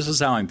 Lord, this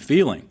is how I'm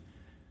feeling.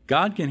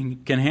 God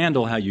can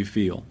handle how you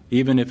feel,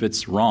 even if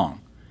it's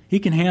wrong. He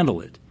can handle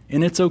it.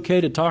 And it's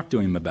okay to talk to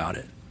Him about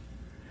it.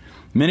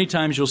 Many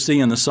times you'll see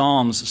in the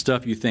Psalms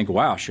stuff you think,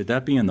 wow, should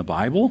that be in the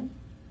Bible?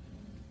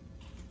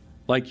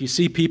 Like you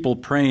see people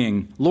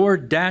praying,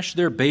 Lord, dash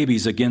their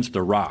babies against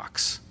the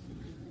rocks.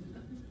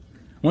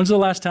 When's the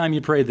last time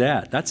you prayed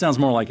that? That sounds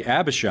more like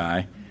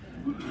Abishai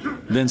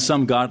than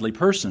some godly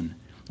person.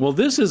 Well,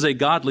 this is a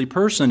godly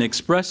person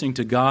expressing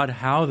to God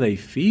how they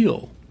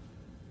feel,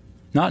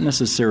 not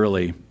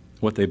necessarily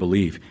what they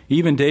believe.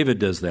 Even David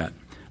does that.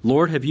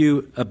 Lord, have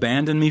you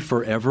abandoned me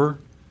forever?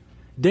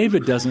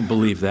 David doesn't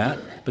believe that,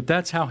 but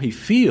that's how he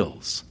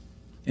feels.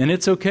 And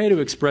it's okay to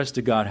express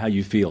to God how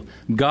you feel.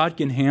 God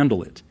can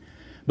handle it.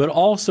 But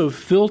also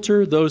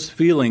filter those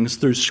feelings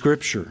through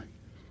Scripture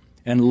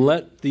and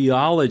let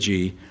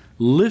theology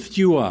lift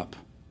you up,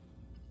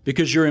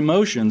 because your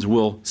emotions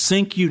will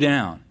sink you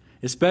down,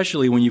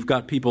 especially when you've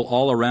got people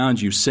all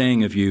around you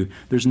saying of you,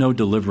 there's no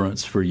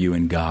deliverance for you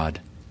in God.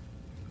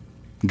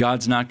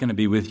 God's not going to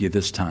be with you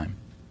this time.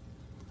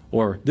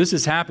 Or this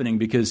is happening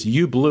because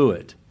you blew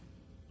it.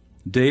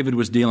 David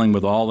was dealing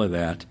with all of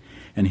that,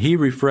 and he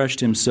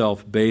refreshed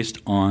himself based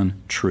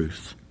on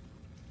truth.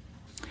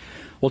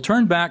 Well,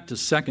 turn back to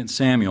 2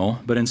 Samuel,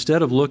 but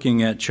instead of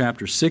looking at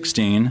chapter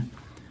 16,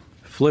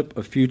 flip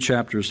a few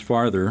chapters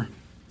farther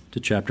to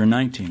chapter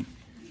 19.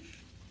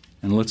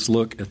 And let's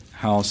look at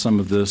how some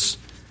of this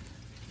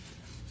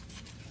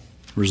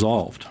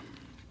resolved.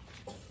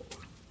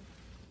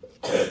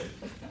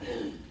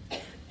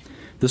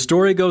 The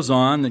story goes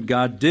on that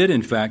God did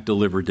in fact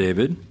deliver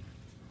David.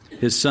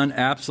 His son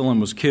Absalom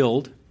was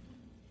killed,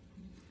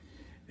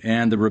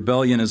 and the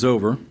rebellion is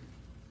over.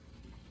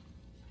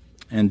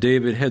 And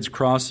David heads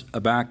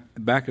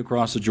back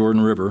across the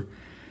Jordan River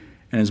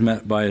and is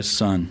met by his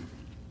son.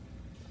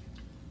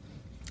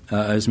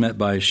 Is met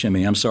by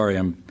Shimei. I'm sorry,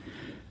 I'm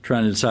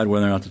trying to decide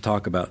whether or not to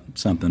talk about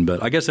something,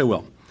 but I guess I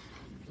will.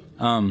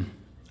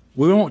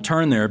 We won't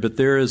turn there, but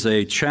there is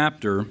a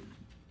chapter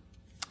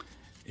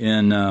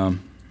in,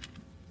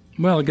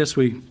 well, I guess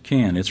we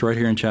can. It's right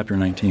here in chapter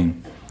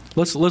 19.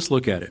 Let's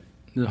look at it.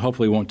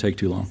 Hopefully it won't take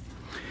too long.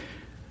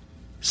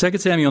 2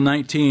 Samuel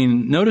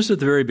 19, notice at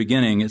the very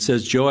beginning, it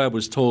says, Joab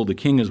was told the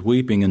king is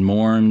weeping and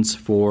mourns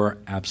for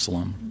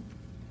Absalom.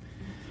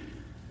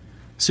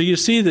 So you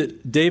see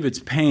that David's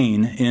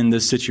pain in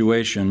this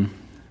situation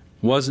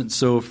wasn't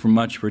so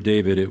much for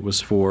David, it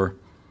was for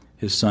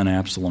his son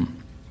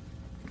Absalom.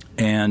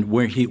 And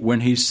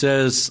when he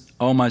says,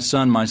 oh, my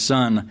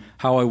son,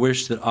 how I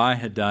wish that I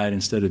had died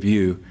instead of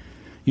you,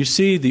 you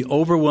see the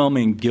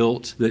overwhelming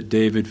guilt that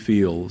David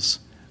feels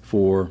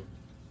for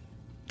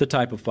the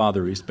type of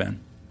father he's been.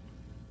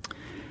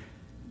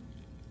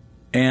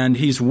 And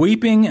he's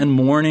weeping and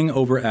mourning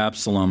over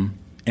Absalom,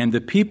 and the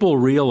people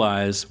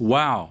realize,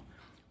 wow,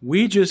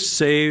 we just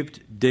saved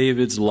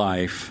David's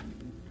life,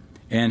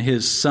 and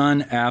his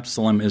son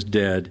Absalom is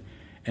dead,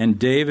 and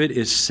David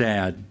is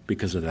sad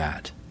because of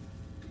that.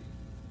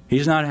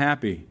 He's not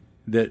happy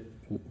that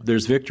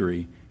there's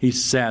victory.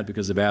 He's sad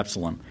because of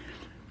Absalom.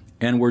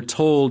 And we're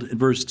told in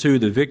verse 2,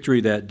 the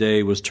victory that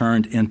day was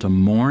turned into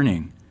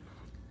mourning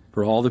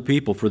for all the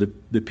people. For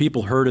the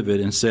people heard of it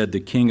and said, the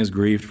king is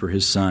grieved for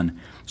his son.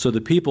 So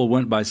the people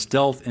went by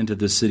stealth into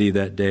the city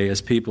that day,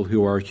 as people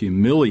who are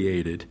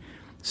humiliated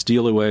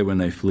steal away when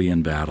they flee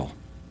in battle.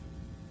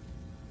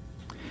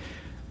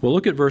 Well,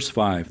 look at verse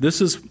 5.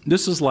 This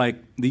is like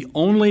the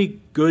only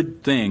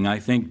good thing I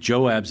think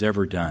Joab's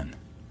ever done.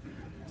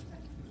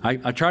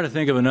 I try to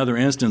think of another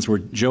instance where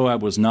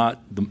Joab was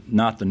not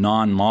the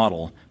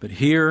non-model, but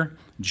here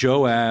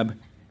Joab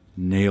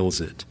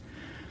nails it.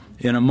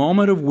 In a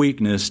moment of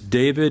weakness,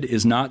 David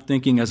is not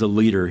thinking as a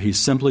leader. He's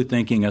simply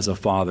thinking as a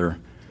father.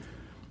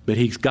 But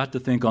he's got to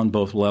think on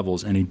both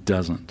levels, and he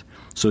doesn't.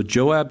 So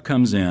Joab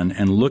comes in,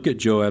 and look at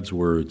Joab's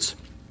words.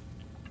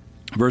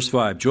 Verse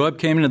 5, Joab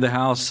came into the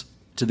house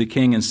to the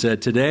king and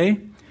said, "Today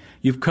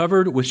you've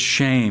covered with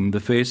shame the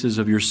faces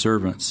of your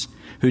servants,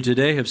 who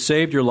today have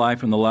saved your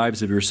life and the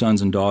lives of your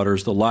sons and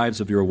daughters, the lives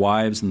of your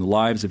wives and the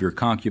lives of your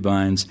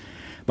concubines,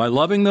 by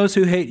loving those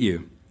who hate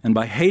you and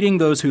by hating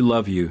those who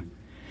love you.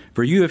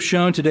 For you have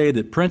shown today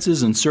that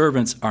princes and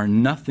servants are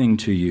nothing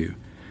to you.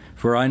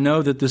 For I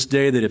know that this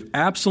day that if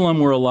Absalom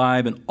were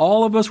alive and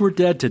all of us were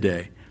dead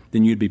today,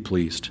 then you'd be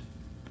pleased.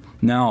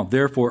 Now,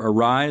 therefore,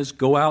 arise,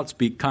 go out,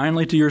 speak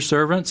kindly to your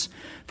servants.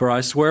 For I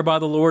swear by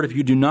the Lord, if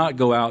you do not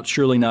go out,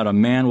 surely not a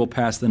man will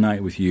pass the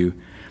night with you.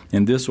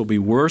 And this will be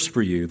worse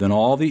for you than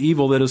all the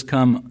evil that has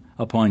come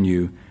upon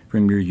you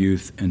from your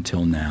youth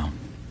until now."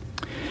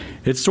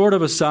 It's sort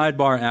of a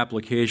sidebar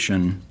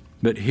application,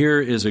 but here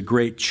is a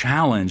great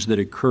challenge that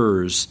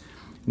occurs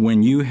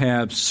when you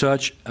have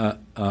such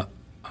an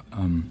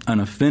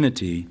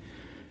affinity,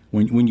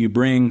 when you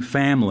bring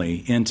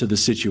family into the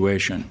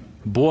situation.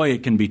 Boy,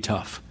 it can be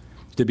tough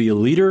to be a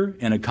leader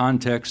in a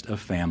context of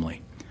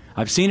family.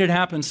 I've seen it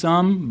happen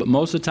some, but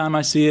most of the time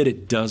I see it,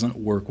 it doesn't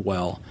work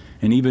well.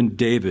 And even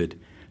David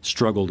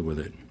struggled with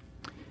it.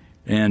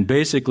 And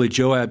basically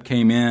Joab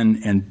came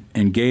in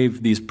and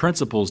gave these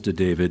principles to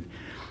David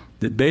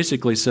that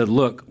basically said,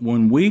 look,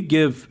 when we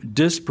give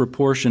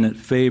disproportionate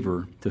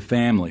favor to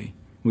family,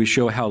 we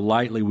show how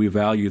lightly we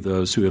value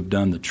those who have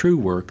done the true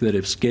work that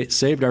have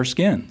saved our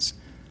skins.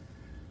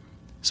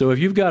 So if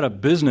you've got a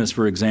business,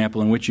 for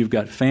example, in which you've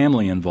got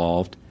family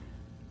involved,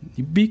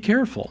 be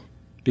careful,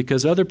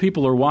 because other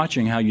people are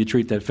watching how you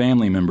treat that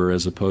family member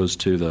as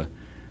opposed to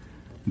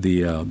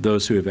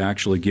those who have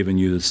actually given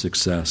you the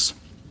success.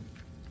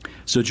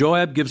 So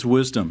Joab gives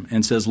wisdom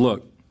and says,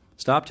 look,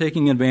 stop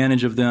taking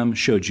advantage of them,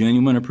 show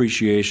genuine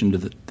appreciation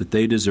that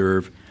they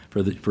deserve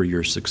for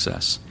your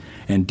success.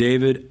 And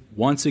David,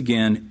 once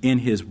again, in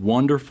his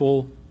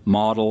wonderful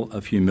model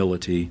of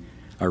humility,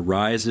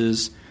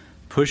 arises,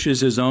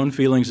 pushes his own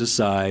feelings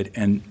aside,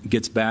 and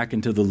gets back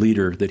into the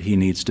leader that he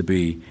needs to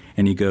be,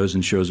 and he goes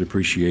and shows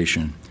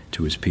appreciation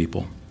to his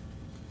people.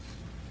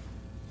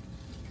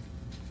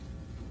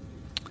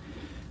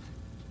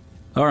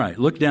 All right,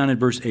 look down at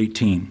verse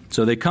 18.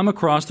 So they come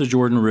across the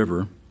Jordan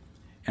River,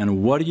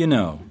 and what do you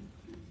know?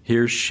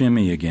 Here's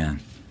Shimei again.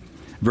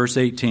 Verse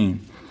 18.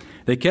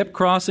 They kept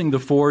crossing the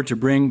ford to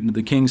bring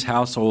the king's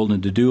household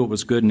and to do what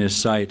was good in his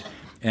sight.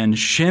 And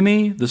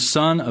Shimei, the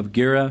son of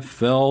Gera,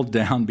 fell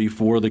down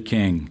before the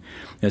king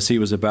as he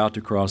was about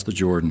to cross the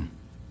Jordan.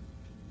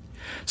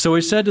 So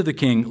he said to the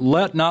king,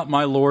 "Let not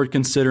my lord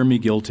consider me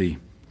guilty,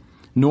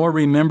 nor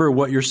remember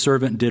what your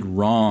servant did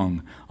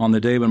wrong on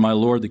the day when my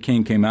lord the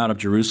king came out of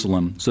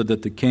Jerusalem, so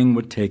that the king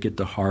would take it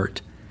to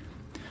heart.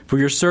 For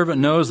your servant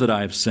knows that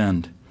I have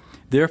sinned.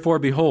 Therefore,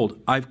 behold,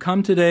 I've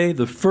come today,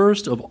 the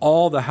first of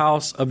all the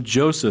house of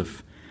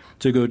Joseph,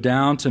 to go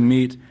down to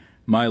meet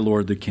my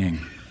lord the king."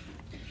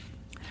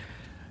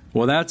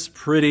 Well, that's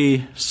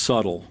pretty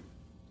subtle,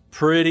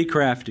 pretty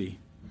crafty.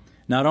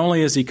 Not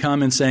only is he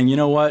come and saying, you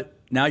know what,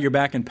 now you're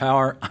back in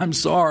power, I'm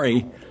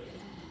sorry.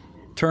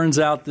 Turns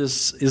out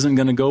this isn't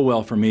going to go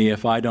well for me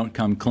if I don't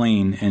come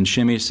clean. And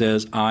Shimei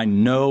says, I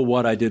know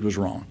what I did was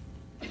wrong.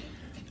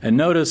 And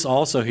notice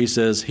also he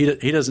says,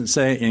 he doesn't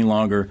say any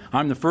longer,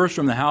 I'm the first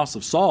from the house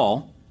of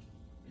Saul,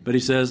 but he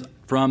says,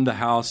 from the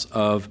house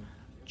of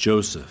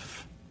Joseph.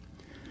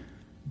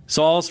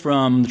 Saul's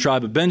from the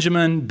tribe of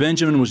Benjamin.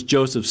 Benjamin was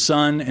Joseph's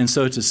son. And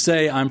so to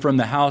say, I'm from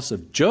the house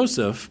of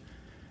Joseph,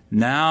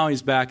 now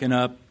he's backing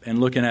up and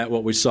looking at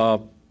what we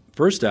saw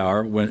first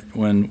hour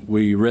when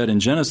we read in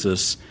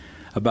Genesis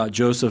about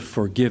Joseph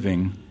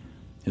forgiving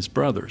his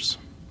brothers.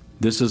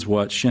 This is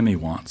what Shimei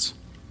wants.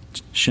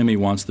 Shimei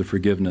wants the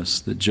forgiveness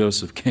that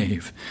Joseph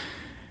gave.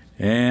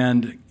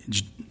 And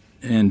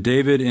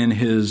David, in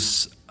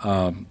his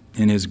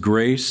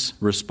grace,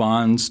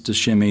 responds to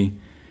Shimei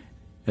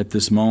at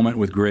this moment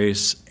with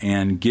grace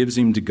and gives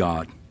him to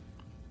God.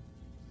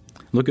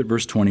 Look at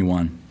verse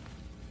 21.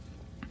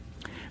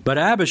 But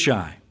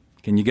Abishai,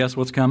 can you guess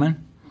what's coming?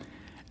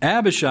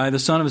 Abishai, the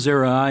son of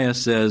Zeruiah,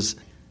 says,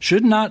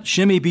 should not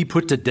Shimei be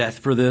put to death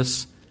for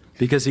this,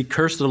 because he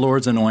cursed the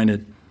Lord's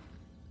anointed?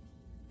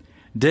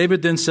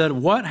 David then said,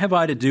 what have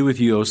I to do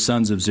with you, O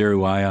sons of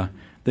Zeruiah,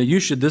 that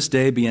you should this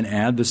day be an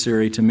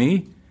adversary to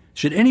me?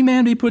 Should any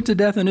man be put to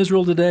death in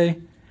Israel today?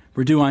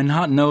 For do I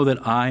not know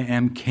that I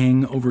am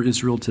king over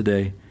Israel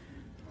today?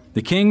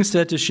 The king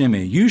said to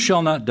Shimei, you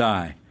shall not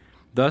die.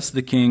 Thus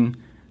the king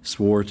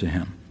swore to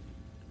him.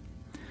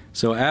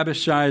 So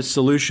Abishai's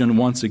solution,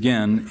 once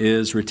again,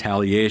 is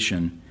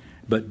retaliation.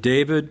 But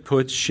David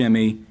puts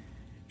Shimei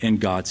in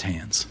God's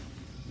hands.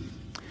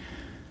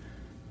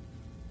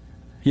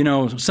 You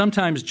know,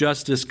 sometimes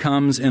justice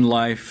comes in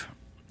life.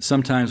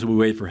 Sometimes we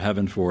wait for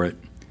heaven for it.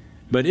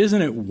 But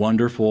isn't it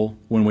wonderful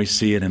when we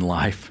see it in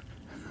life?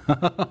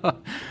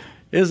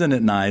 Isn't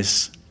it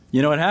nice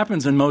You know, it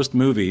happens in most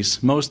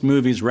movies. Most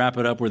movies wrap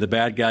it up where the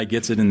bad guy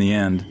gets it in the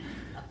end.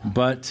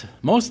 But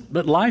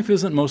life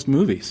isn't most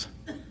movies.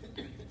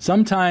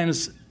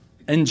 Sometimes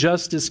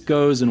injustice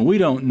goes and we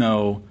don't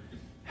know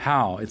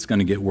how it's going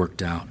to get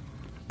worked out.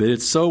 But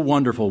it's so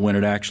wonderful when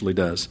it actually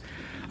does.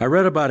 I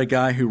read about a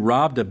guy who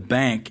robbed a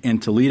bank in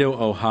Toledo,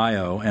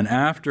 Ohio, and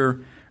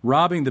after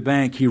robbing the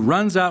bank, he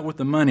runs out with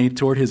the money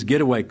toward his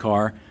getaway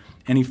car,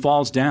 and he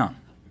falls down.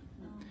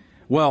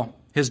 Well,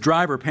 his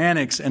driver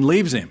panics and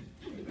leaves him.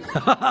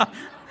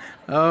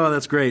 Oh,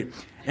 that's great.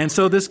 And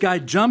so this guy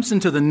jumps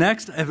into the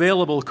next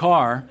available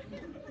car,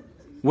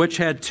 which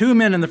had 2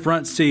 men in the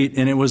front seat,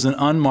 and it was an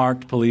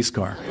unmarked police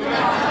car.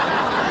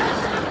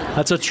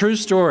 That's a true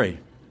story.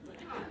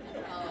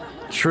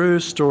 True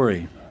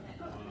story.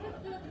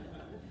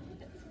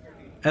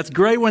 That's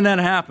great when that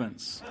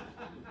happens.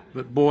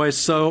 But boy,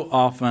 so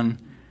often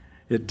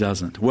it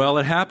doesn't. Well,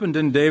 it happened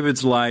in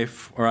David's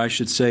life, or I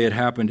should say it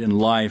happened in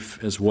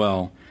life as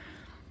well.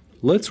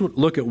 Let's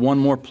look at one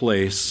more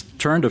place.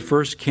 Turn to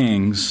 1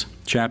 Kings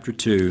chapter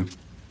 2.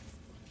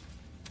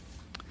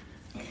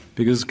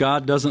 Because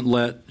God doesn't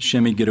let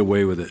Shimei get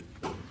away with it.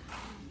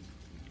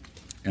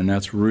 And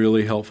that's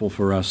really helpful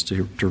for us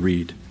to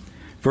read.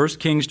 1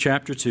 Kings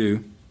chapter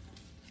 2.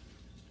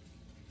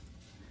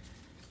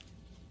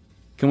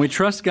 Can we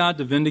trust God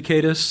to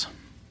vindicate us?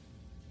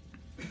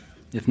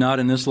 If not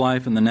in this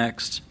life, in the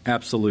next,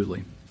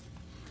 absolutely.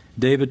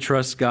 David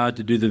trusts God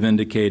to do the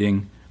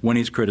vindicating when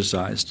he's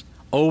criticized.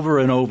 Over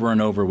and over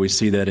and over, we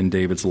see that in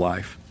David's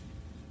life.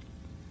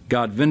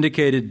 God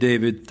vindicated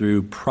David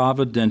through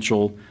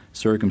providential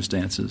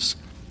circumstances,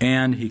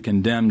 and he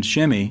condemned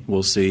Shimei,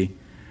 we'll see,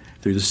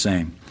 through the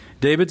same.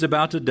 David's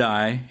about to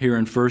die here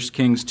in 1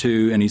 Kings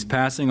 2, and he's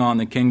passing on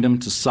the kingdom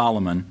to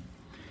Solomon.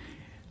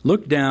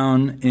 Look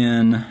down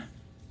in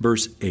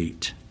verse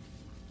 8.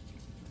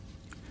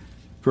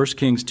 1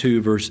 Kings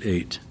 2, verse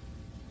 8.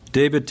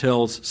 David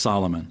tells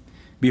Solomon,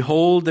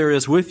 "Behold, there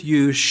is with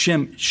you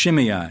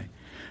Shimei,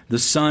 the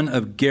son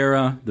of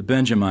Gera the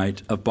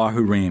Benjamite of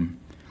Bahurim.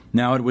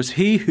 Now it was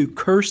he who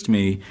cursed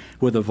me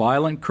with a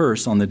violent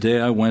curse on the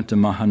day I went to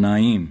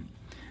Mahanaim."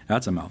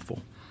 That's a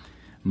mouthful.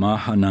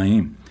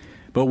 Mahanaim.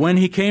 "But when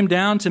he came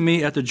down to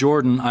me at the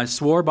Jordan, I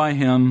swore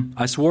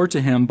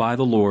to him by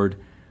the Lord,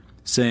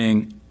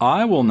 saying,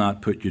 I will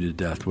not put you to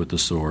death with the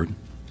sword.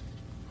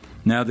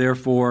 Now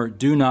therefore,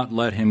 do not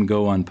let him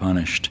go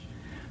unpunished,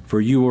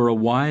 for you are a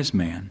wise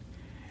man,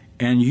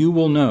 and you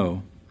will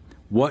know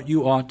what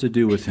you ought to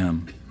do with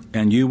him,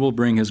 and you will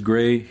bring his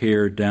gray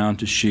hair down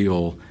to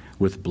Sheol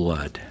with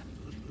blood."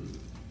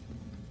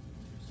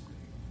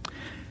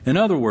 In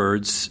other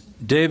words,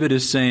 David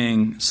is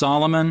saying,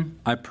 Solomon,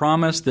 I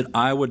promised that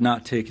I would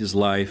not take his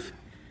life,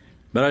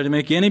 but I didn't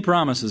make any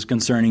promises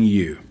concerning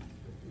you.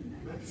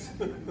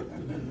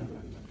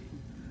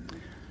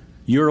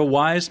 You're a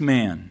wise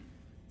man.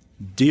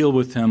 Deal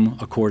with him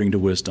according to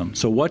wisdom.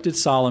 So what did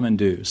Solomon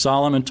do?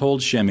 Solomon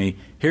told Shimei,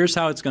 here's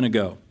how it's going to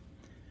go.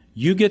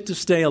 You get to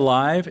stay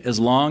alive as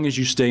long as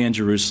you stay in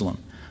Jerusalem.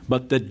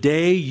 But the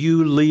day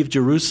you leave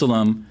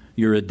Jerusalem,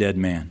 you're a dead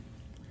man.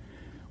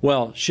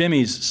 Well,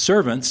 Shimei's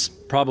servants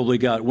probably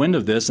got wind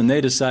of this, and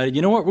they decided,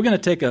 you know what, we're going to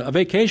take a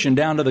vacation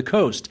down to the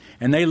coast.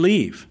 And they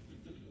leave.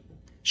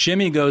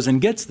 Shimei goes and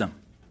gets them,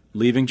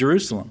 leaving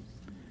Jerusalem.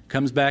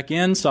 Comes back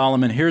in,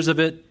 Solomon hears of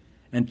it,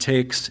 and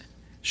takes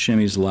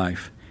Shimei's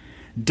life.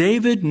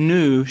 David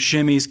knew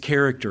Shimei's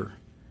character,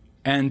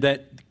 and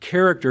that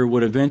character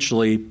would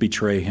eventually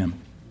betray him.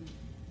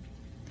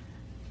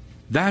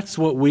 That's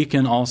what we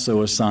can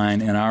also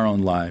assign in our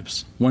own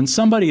lives. When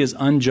somebody is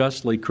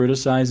unjustly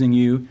criticizing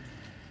you,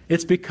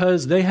 it's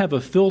because they have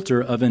a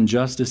filter of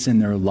injustice in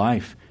their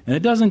life. And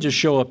it doesn't just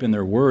show up in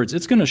their words,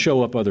 it's going to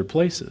show up other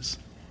places.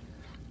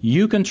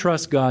 You can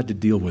trust God to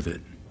deal with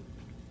it.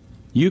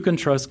 You can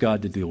trust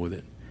God to deal with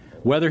it.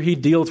 Whether he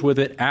deals with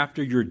it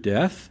after your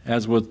death,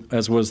 as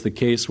was the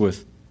case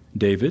with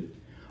David,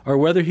 or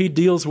whether he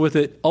deals with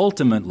it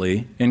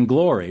ultimately in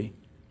glory,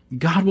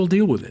 God will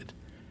deal with it,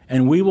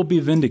 and we will be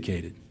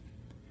vindicated.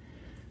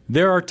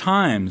 There are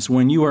times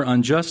when you are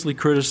unjustly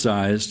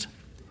criticized,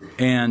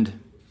 and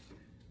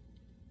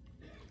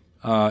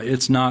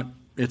it's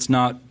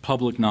not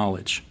public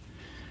knowledge.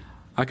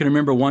 I can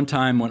remember one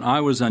time when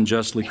I was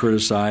unjustly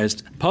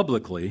criticized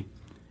publicly,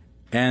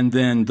 and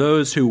then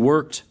those who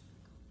worked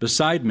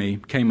beside me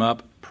came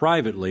up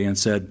privately and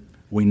said,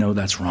 we know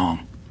that's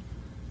wrong,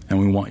 and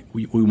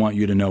we want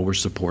you to know we're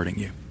supporting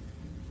you.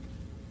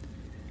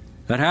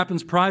 That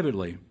happens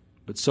privately,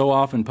 but so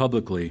often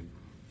publicly,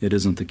 it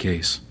isn't the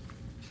case.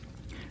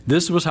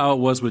 This was how it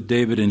was with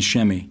David and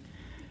Shimei,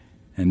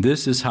 and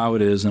this is how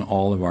it is in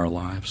all of our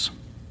lives.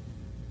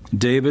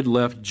 David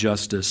left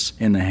justice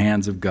in the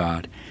hands of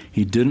God.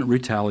 He didn't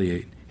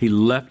retaliate. He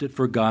left it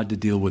for God to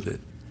deal with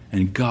it,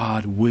 and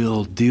God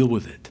will deal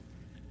with it.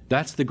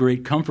 That's the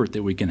great comfort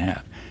that we can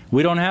have.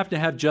 We don't have to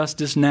have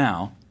justice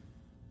now,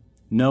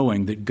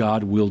 knowing that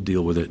God will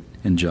deal with it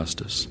in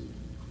justice.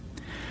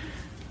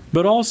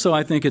 But also,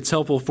 I think it's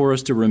helpful for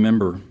us to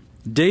remember,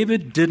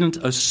 David didn't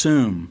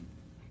assume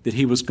that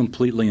he was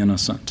completely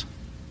innocent.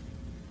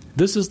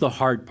 This is the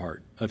hard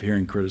part of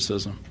hearing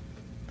criticism.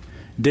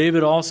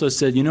 David also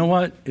said, you know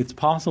what? It's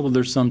possible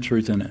there's some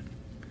truth in it.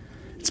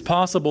 It's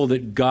possible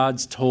that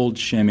God's told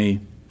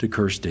Shimei to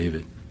curse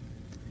David.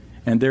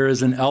 And there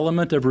is an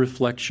element of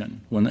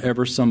reflection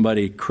whenever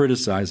somebody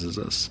criticizes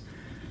us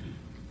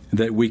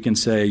that we can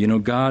say, you know,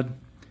 God,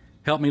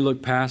 help me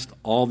look past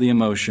all the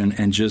emotion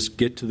and just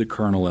get to the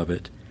kernel of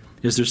it.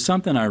 Is there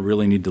something I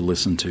really need to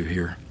listen to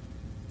here?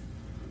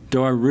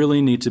 Do I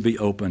really need to be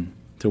open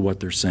to what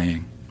they're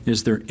saying?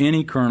 Is there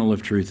any kernel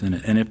of truth in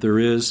it? And if there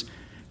is,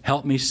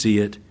 help me see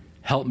it.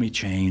 Help me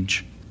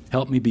change.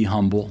 Help me be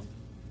humble.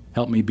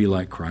 Help me be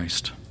like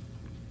Christ.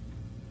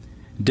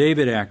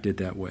 David acted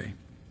that way.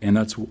 And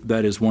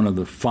that is one of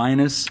the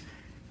finest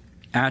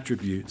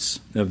attributes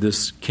of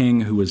this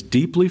king who was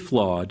deeply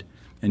flawed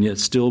and yet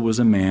still was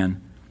a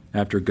man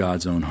after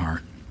God's own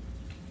heart.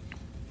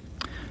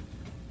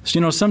 So,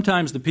 you know,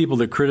 sometimes the people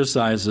that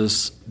criticize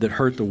us, that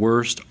hurt the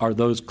worst, are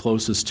those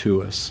closest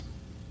to us.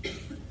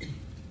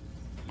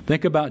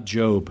 Think about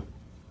Job.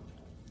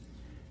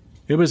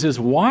 It was his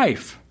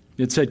wife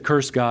that said,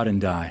 curse God and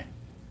die,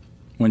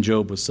 when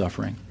Job was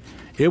suffering.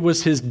 It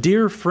was his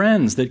dear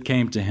friends that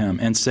came to him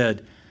and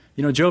said,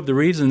 you know, Job, the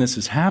reason this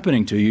is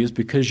happening to you is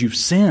because you've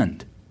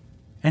sinned.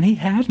 And he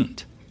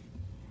hadn't.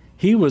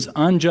 He was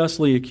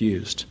unjustly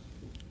accused.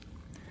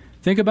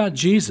 Think about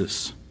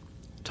Jesus.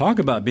 Talk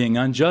about being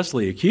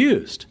unjustly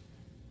accused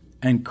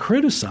and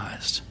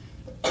criticized.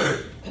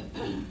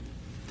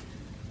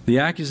 The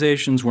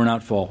accusations were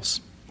not false,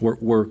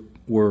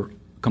 were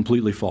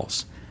completely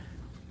false.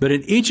 But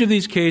in each of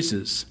these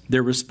cases,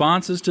 their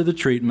responses to the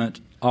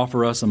treatment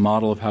offer us a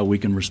model of how we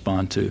can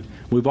respond to.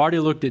 We've already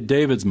looked at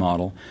David's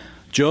model.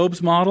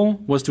 Job's model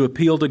was to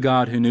appeal to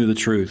God who knew the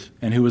truth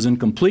and who was in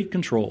complete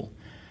control.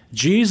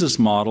 Jesus'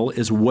 model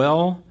is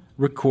well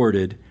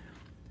recorded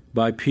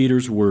by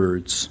Peter's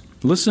words.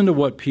 Listen to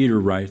what Peter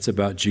writes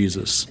about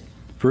Jesus.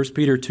 1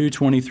 Peter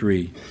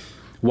 2:23.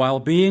 While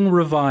being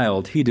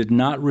reviled, he did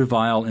not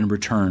revile in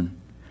return.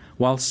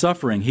 While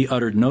suffering, he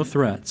uttered no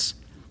threats.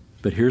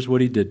 But here's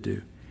what he did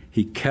do.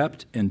 He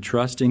kept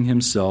entrusting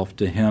himself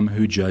to him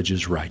who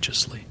judges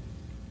righteously.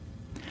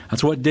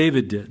 That's what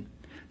David did.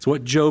 It's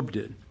what Job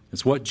did.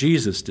 It's what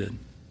Jesus did.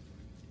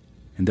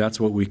 And that's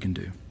what we can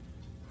do.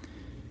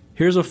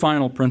 Here's a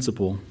final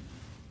principle,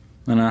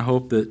 and I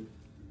hope that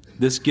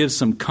this gives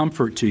some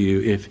comfort to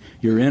you if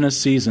you're in a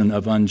season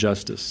of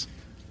injustice.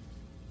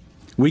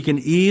 We can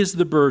ease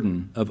the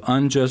burden of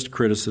unjust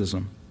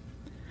criticism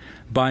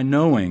by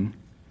knowing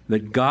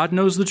that God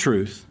knows the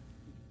truth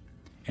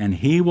and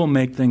He will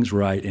make things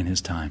right in His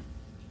time.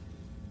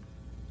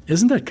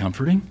 Isn't that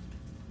comforting?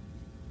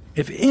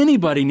 If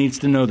anybody needs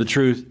to know the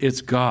truth,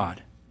 it's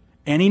God.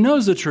 And He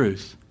knows the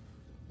truth.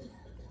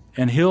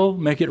 And He'll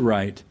make it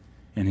right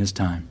in His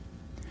time.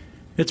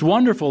 It's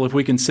wonderful if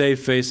we can save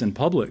face in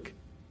public,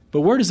 but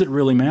where does it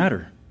really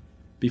matter?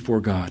 Before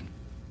God.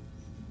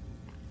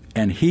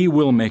 And He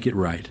will make it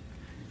right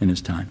in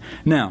His time.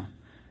 Now,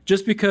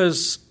 just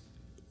because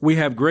we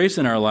have grace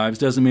in our lives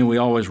doesn't mean we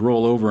always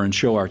roll over and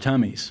show our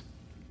tummies.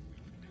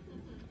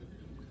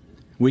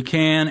 We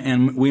can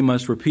and we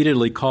must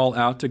repeatedly call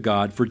out to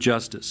God for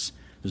justice.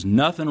 There's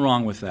nothing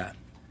wrong with that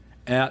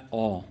at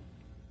all,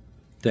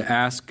 to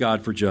ask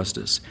God for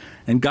justice.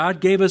 And God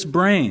gave us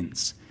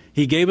brains.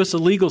 He gave us a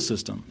legal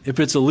system. If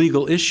it's a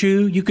legal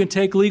issue, you can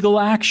take legal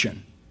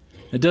action.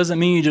 It doesn't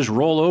mean you just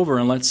roll over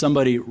and let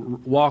somebody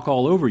walk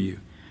all over you.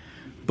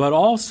 But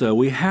also,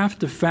 we have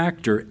to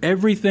factor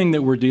everything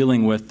that we're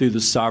dealing with through the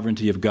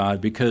sovereignty of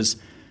God, because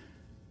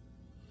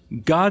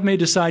God may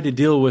decide to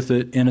deal with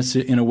it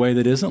in a way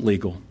that isn't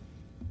legal,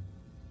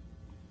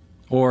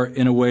 or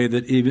in a way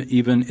that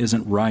even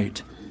isn't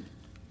right.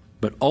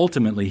 But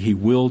ultimately, He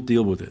will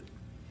deal with it,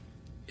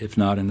 if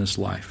not in this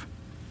life.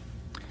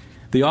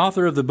 The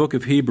author of the book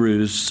of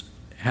Hebrews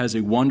has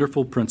a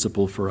wonderful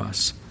principle for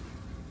us.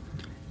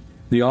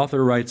 The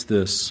author writes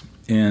this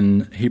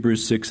in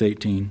Hebrews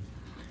 6:18.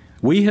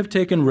 We have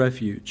taken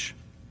refuge.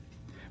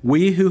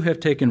 We who have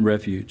taken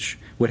refuge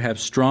would have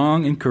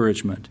strong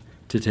encouragement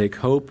to take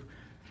hold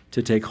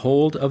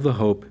of the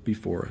hope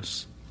before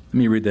us. Let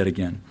me read that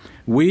again.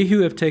 We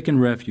who have taken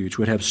refuge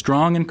would have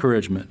strong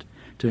encouragement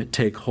to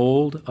take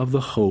hold of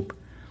the hope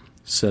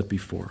set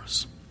before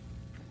us.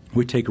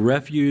 We take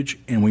refuge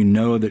and we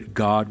know that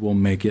God will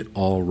make it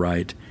all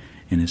right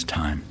in His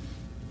time.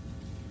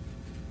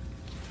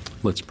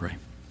 Let's pray.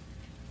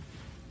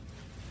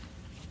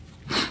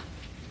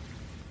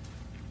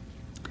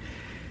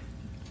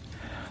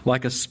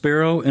 Like a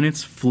sparrow in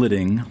its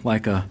flitting,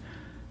 like a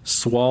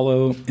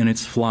swallow in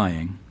its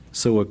flying,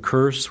 so a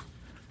curse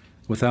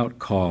without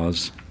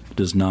cause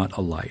does not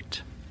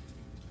alight.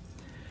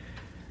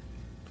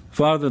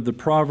 Father, the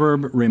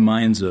proverb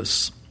reminds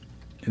us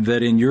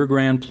that in your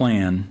grand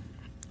plan,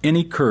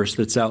 any curse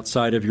that's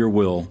outside of your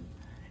will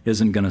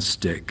isn't going to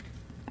stick.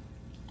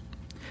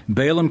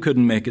 Balaam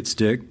couldn't make it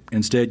stick.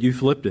 Instead, you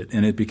flipped it,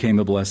 and it became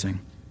a blessing.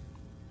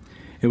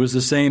 It was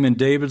the same in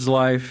David's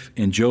life,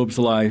 in Job's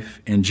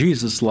life, in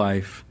Jesus'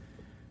 life,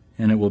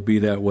 and it will be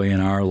that way in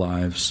our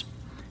lives.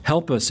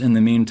 Help us in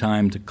the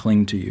meantime to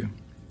cling to you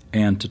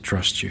and to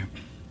trust you.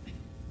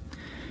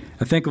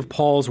 I think of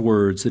Paul's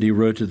words that he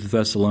wrote to the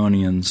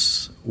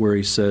Thessalonians, where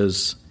he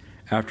says,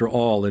 "After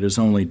all, it is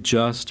only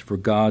just for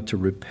God to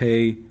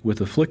repay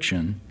with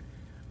affliction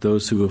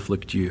those who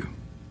afflict you."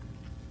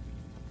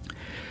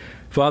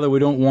 Father, we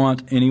don't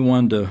want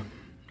anyone to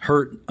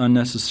hurt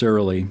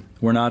unnecessarily.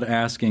 We're not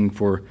asking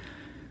for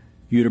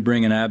you to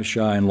bring an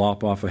Abishai and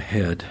lop off a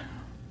head.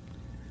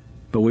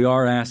 But we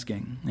are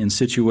asking in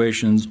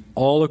situations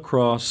all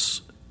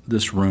across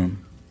this room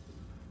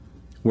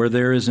where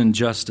there is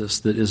injustice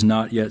that is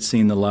not yet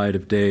seen the light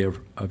of day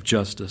of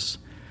justice.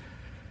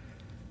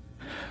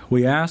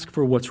 We ask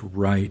for what's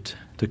right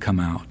to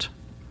come out.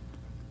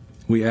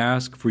 We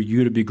ask for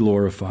you to be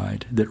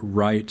glorified, that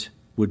right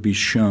would be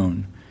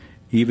shown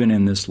even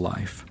in this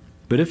life.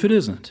 But if it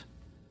isn't,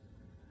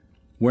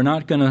 we're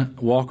not going to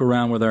walk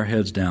around with our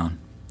heads down.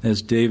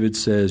 As David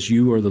says,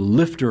 you are the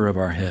lifter of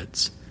our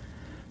heads,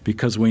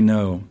 because we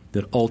know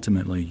that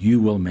ultimately you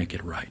will make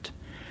it right.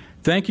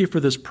 Thank you for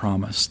this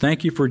promise.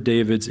 Thank you for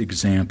David's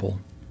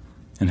example.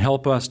 And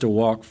help us to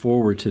walk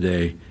forward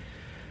today,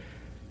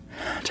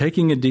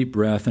 taking a deep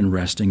breath and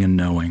resting and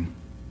knowing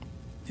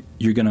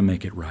you're going to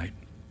make it right.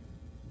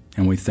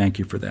 And we thank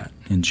you for that.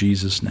 In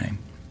Jesus' name,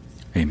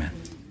 amen.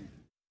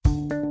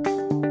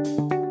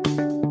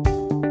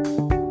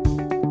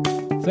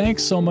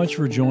 Thanks so much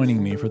for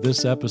joining me for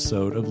this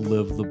episode of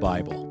Live the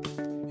Bible.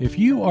 If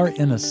you are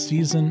in a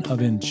season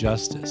of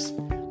injustice,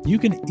 you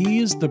can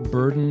ease the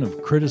burden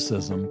of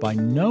criticism by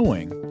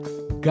knowing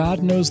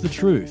God knows the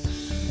truth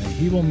and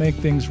He will make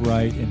things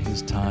right in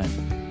His time.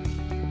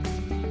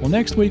 Well,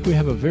 next week we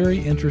have a very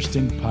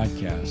interesting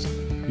podcast.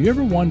 Have you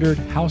ever wondered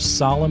how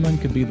Solomon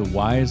could be the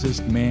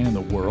wisest man in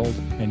the world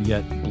and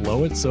yet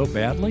blow it so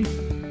badly?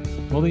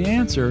 Well, the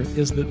answer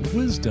is that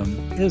wisdom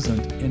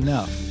isn't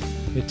enough.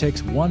 It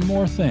takes one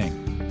more thing.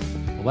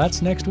 Well,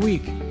 that's next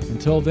week.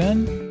 Until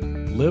then,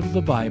 live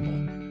the Bible.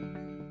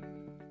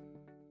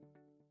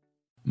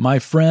 My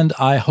friend,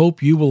 I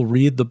hope you will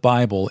read the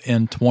Bible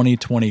in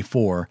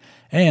 2024,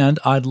 and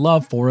I'd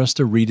love for us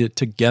to read it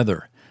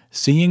together,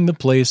 seeing the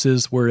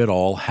places where it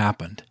all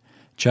happened.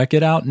 Check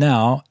it out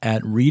now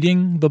at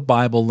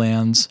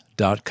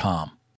readingthebiblelands.com.